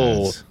at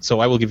know. that. So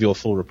I will give you a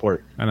full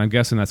report. And I'm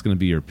guessing that's going to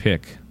be your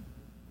pick.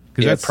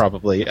 'Cause Yeah, that's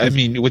probably. I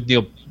mean, with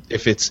Neil,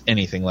 if it's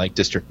anything like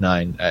District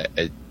 9,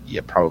 yeah,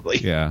 probably.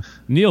 Yeah.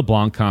 Neil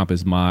Blomkamp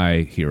is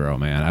my hero,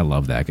 man. I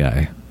love that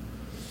guy.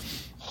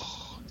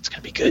 It's going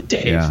to be good,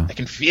 Dave. Yeah. I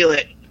can feel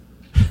it.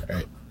 All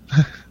right.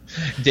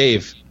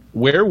 Dave,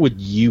 where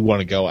would you want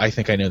to go? I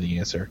think I know the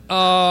answer.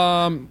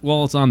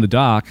 Well, it's on the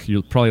dock.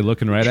 You're probably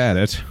looking right at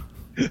it.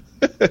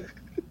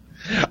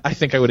 I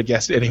think I would have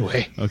guessed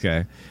anyway.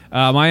 Okay.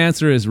 My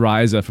answer is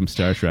Ryza from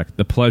Star Trek,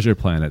 the pleasure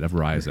planet of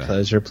Ryza.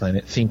 Pleasure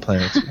planet, theme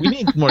planets. We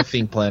need more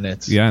theme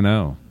planets. Yeah, I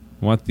know.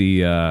 I want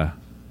the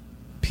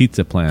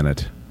pizza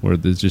planet where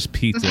there's just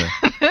pizza.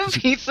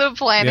 Pizza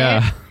Planet.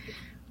 Yeah.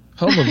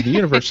 Home of the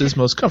universe's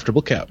most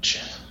comfortable couch.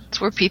 It's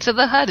where Pizza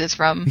the Hut is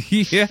from.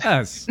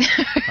 Yes.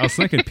 I was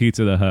thinking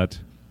Pizza the Hut.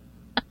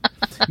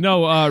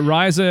 No,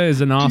 Ryza is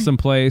an awesome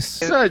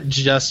place. It's not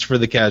just for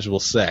the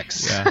casual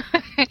sex. Yeah.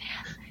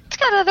 It's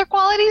got other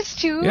qualities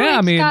too. Yeah,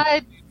 I mean,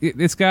 got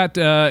it's got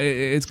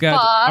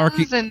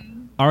spas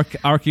and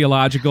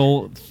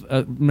archaeological.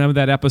 Remember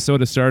that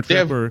episode of Star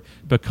Trek where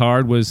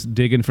Picard was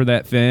digging for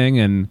that thing,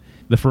 and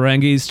the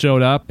Ferengis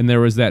showed up, and there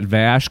was that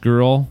Vash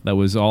girl that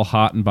was all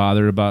hot and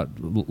bothered about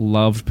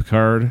loved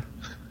Picard.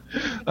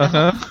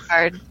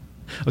 hard.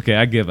 Okay,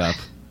 I give up.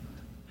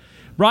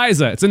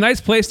 Ryza, it's a nice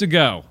place to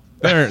go.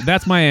 There,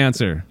 that's my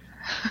answer.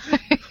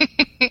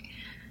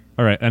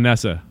 All right,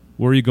 Anessa,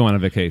 where are you going on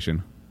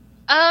vacation?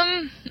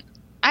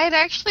 I'd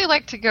actually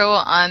like to go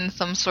on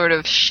some sort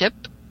of ship,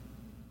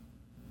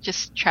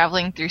 just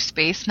traveling through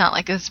space, not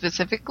like a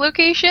specific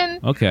location.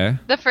 Okay.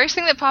 The first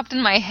thing that popped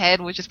in my head,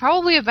 which is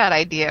probably a bad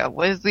idea,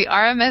 was the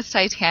RMS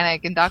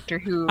Titanic in Doctor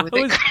Who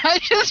that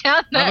crashes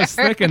down there. I was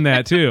thinking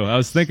that too. I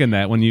was thinking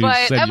that when you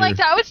But said I'm like,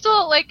 that would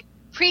still, like,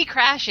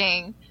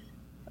 pre-crashing,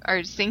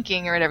 or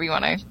sinking, or whatever you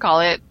want to call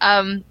it,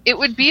 it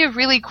would be a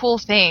really cool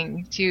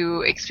thing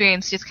to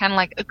experience, just kind of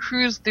like a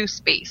cruise through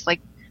space.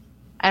 Like,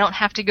 I don't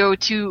have to go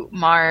to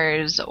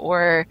Mars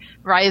or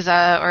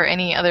Ryza or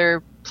any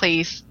other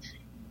place.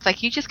 It's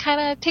like you just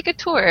kind of take a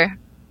tour.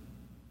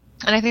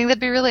 And I think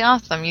that'd be really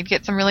awesome. You'd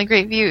get some really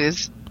great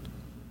views.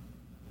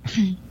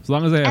 as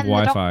long as they have And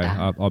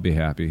Wi-Fi, I'll be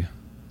happy.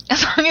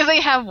 As long as they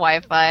have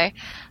Wi-Fi.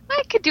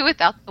 I could do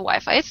without the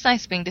Wi-Fi. It's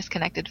nice being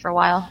disconnected for a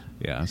while.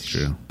 Yeah, that's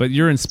true. But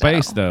you're in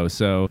space, though,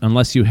 so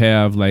unless you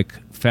have, like,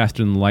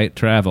 faster than light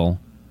travel,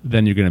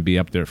 then you're going to be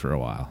up there for a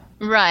while.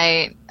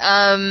 Right.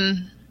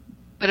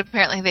 But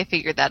apparently they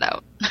figured that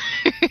out.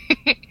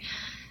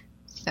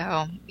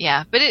 So,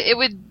 yeah. But it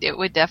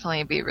would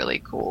definitely be really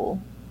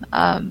cool.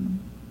 All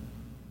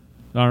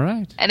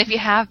right. And if you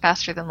have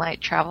faster than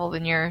light travel,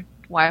 then your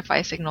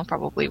Wi-Fi signal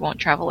probably won't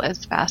travel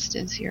as fast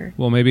as your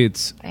Well, maybe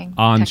it's thing.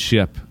 on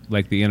ship,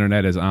 like the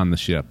internet is on the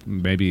ship.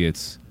 Maybe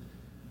it's...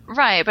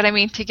 Right, but I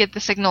mean, to get the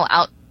signal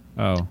out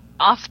Oh.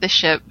 off the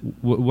ship,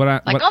 What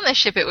on the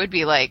ship it would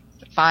be, like,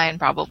 fine,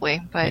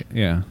 probably. But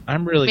yeah.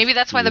 I'm really maybe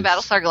that's why the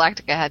confused. Battlestar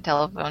Galactica had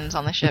telephones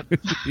on the ship.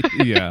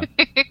 Yeah.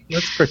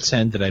 Let's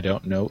pretend that I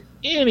don't know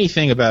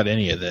anything about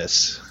any of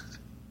this.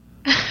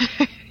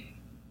 I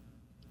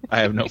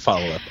have no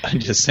follow-up. I'm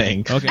just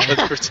saying. Okay.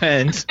 Let's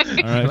pretend.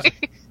 All right.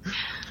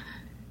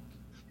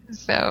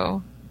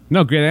 So,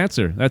 No, great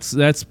answer. That's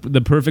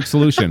the perfect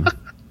solution.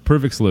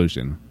 Perfect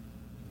solution.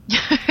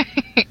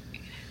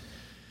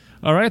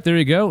 All right, there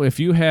you go. If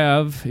you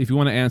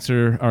want to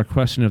answer our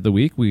question of the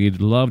week,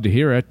 we'd love to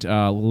hear it.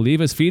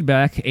 Leave us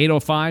feedback,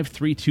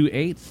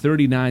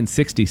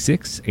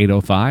 805-328-3966,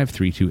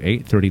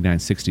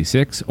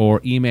 805-328-3966,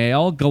 or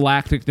email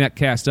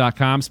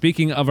galacticnetcast.com.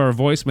 Speaking of our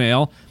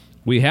voicemail,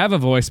 we have a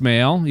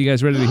voicemail. You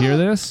guys ready to hear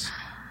this?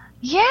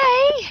 yay!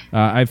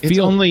 I It's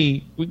feel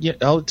only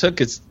all it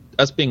took is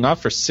us being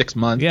off for 6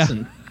 months, Yeah.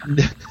 and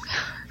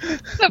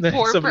The then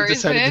poor somebody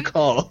decided person. to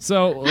call.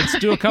 so. Let's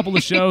do a couple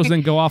of shows, then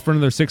go off for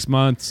another 6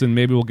 months, and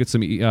maybe we'll get some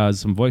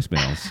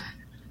voicemails.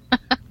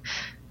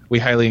 We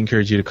highly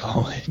encourage you to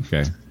call in.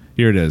 Okay,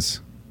 here it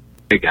is.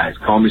 Hey guys,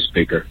 call me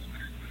Speaker.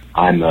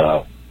 I'm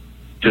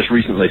just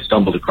recently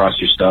stumbled across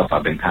your stuff.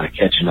 I've been kind of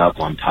catching up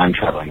on time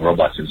traveling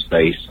robots in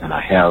space, and I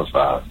have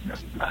a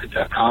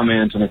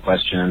comment and a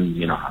question.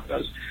 You know how it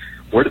goes.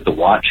 Where did the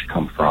watch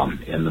come from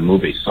in the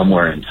movie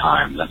Somewhere in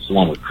Time? That's the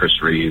one with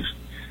Chris Reeve.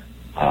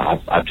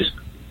 I've just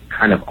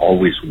kind of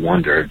always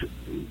wondered,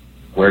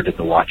 where did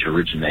the watch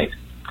originate?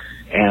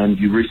 And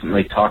you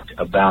recently talked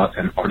about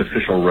an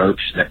artificial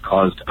roach that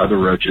caused other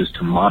roaches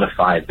to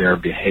modify their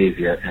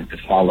behavior and to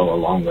follow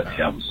along with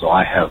him. So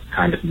I have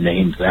kind of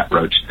named that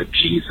roach the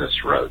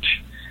Jesus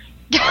roach,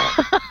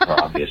 for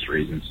obvious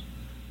reasons.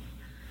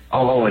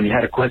 Oh, and you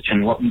had a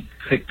question, what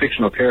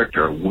fictional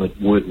character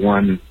would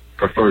one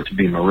prefer to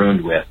be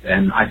marooned with?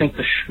 And I think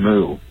the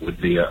Shmoo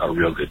would be a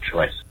real good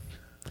choice.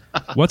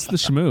 What's the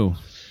Shmoo?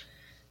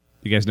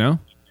 You guys know?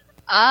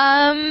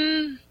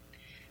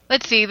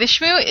 Let's see. The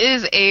Shmoo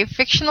is a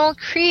fictional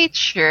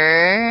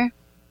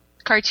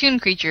cartoon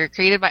creature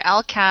created by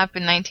Al Cap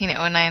in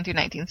 1909 through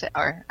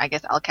or I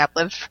guess Al Cap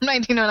lived from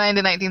 1909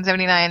 to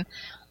 1979.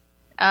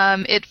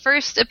 It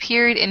first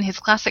appeared in his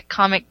classic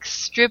comic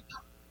strip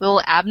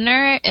Lil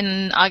Abner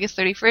in August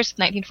 31st,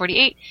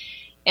 1948,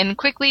 and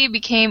quickly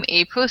became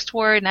a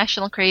post-war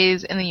national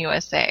craze in the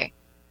USA.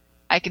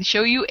 I can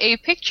show you a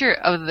picture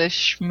of the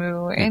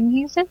Shmoo, and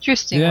he's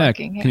interesting Yeah.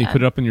 looking. Can you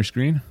put it up on your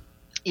screen?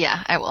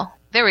 Yeah, I will.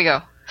 There we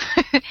go.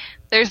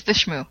 There's the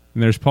Shmoo.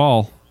 And there's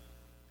Paul.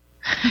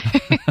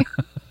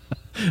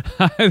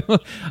 I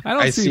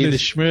don't see the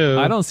Shmoo.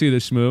 I don't see the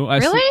Shmoo.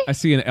 Really? I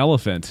see an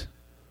elephant.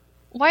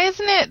 Why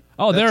isn't it?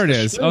 Oh, there it That's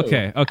is. the Shmoo.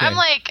 Okay. I'm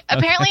like,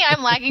 apparently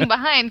I'm lagging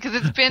behind because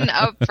it's been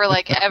up for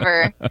like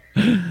ever.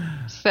 So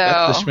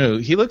That's the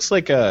Shmoo. He looks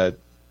like a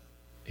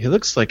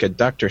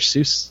Dr.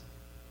 Seuss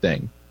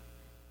thing.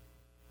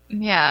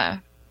 yeah.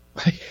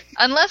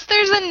 Unless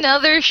there's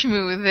another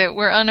Shmoo that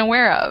we're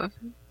unaware of,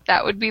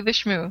 that would be the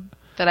Shmoo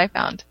that I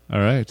found. All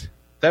right.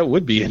 That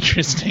would be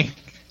interesting.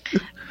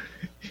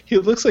 He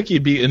looks like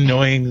he'd be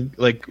annoying,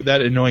 like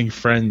that annoying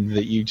friend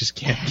that you just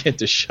can't get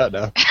to shut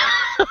up.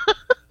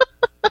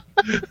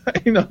 I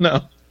don't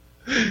know.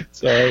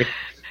 Sorry.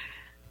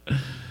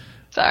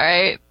 It's all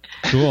right.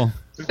 Cool.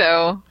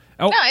 So,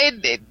 Oh.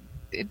 no,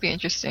 it'd be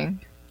interesting.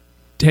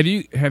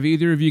 Have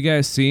either of you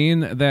guys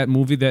seen that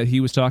movie that he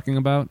was talking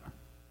about?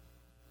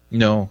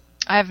 No.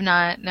 I have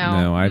not. No.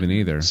 No, I haven't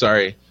either.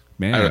 Sorry.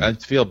 Man. I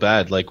feel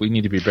bad. Like, we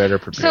need to be better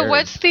prepared. So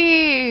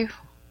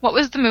what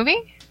was the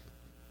movie?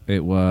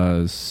 It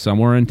was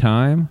Somewhere in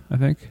Time, I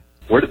think.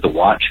 Where did the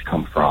watch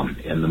come from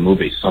in the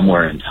movie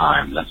Somewhere in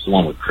Time? That's the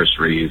one with Chris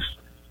Reeve.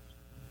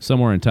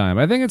 Somewhere in Time.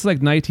 I think it's like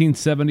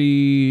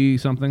 1970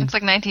 something. It's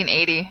like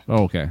 1980.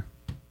 Oh, okay.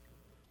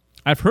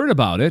 I've heard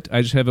about it.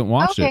 I just haven't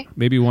watched Okay. it.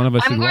 Maybe one of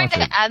us I'm should going watch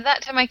to it. add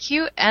that to my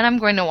queue, and I'm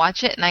going to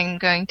watch it, and I'm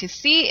going to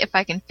see if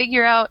I can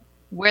figure out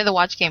where the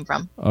watch came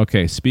from.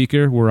 Okay,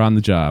 speaker, we're on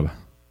the job.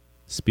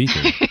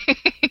 Speaker.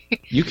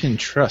 You can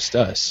trust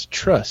us.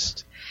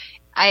 Trust.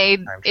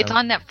 It's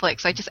on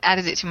Netflix, so I just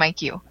added it to my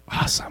queue.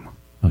 Awesome.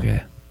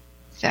 Okay.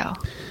 So,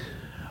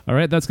 All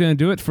right, that's going to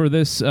do it for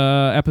this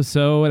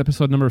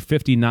episode number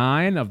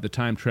 59 of the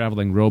Time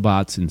Traveling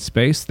Robots in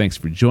Space. Thanks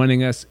for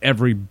joining us,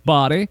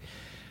 everybody.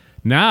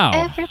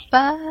 Now,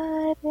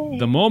 everybody.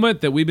 the moment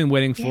that we've been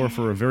waiting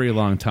for a very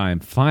long time.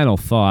 Final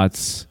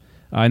thoughts.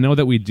 I know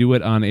that we do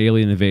it on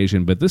Alien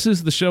Invasion, but this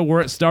is the show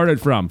where it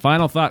started from.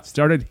 Final thoughts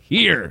started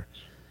here.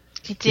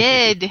 It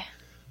did.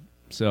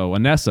 So,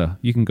 Anessa,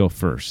 you can go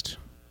first.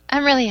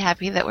 I'm really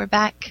happy that we're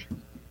back.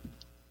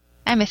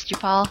 I missed you,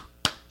 Paul.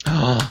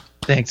 Oh,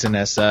 thanks,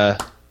 Anessa.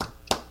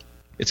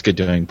 It's good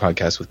doing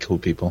podcasts with cool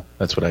people.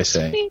 That's what I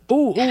say.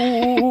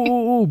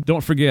 Ooh.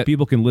 Don't forget,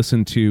 people can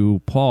listen to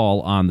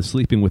Paul on the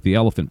Sleeping with the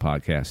Elephant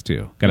podcast,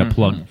 too. Got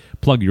to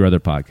plug your other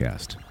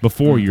podcast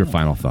before your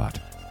final thought.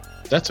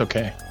 That's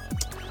okay.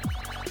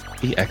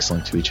 Be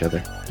excellent to each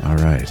other. All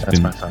right. That's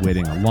Been my final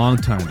waiting a long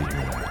time to hear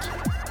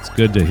that. It's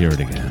good to hear it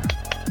again.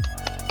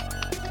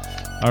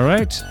 All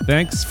right.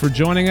 Thanks for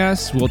joining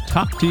us. We'll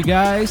talk to you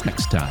guys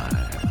next time.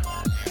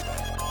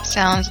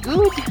 Sounds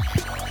good.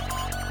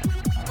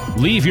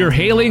 Leave your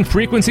hailing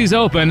frequencies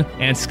open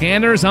and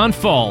scanners on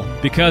full,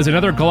 because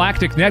another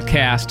Galactic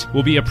Netcast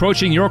will be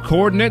approaching your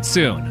coordinates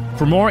soon.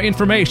 For more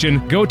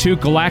information, go to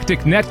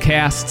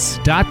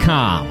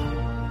galacticnetcasts.com.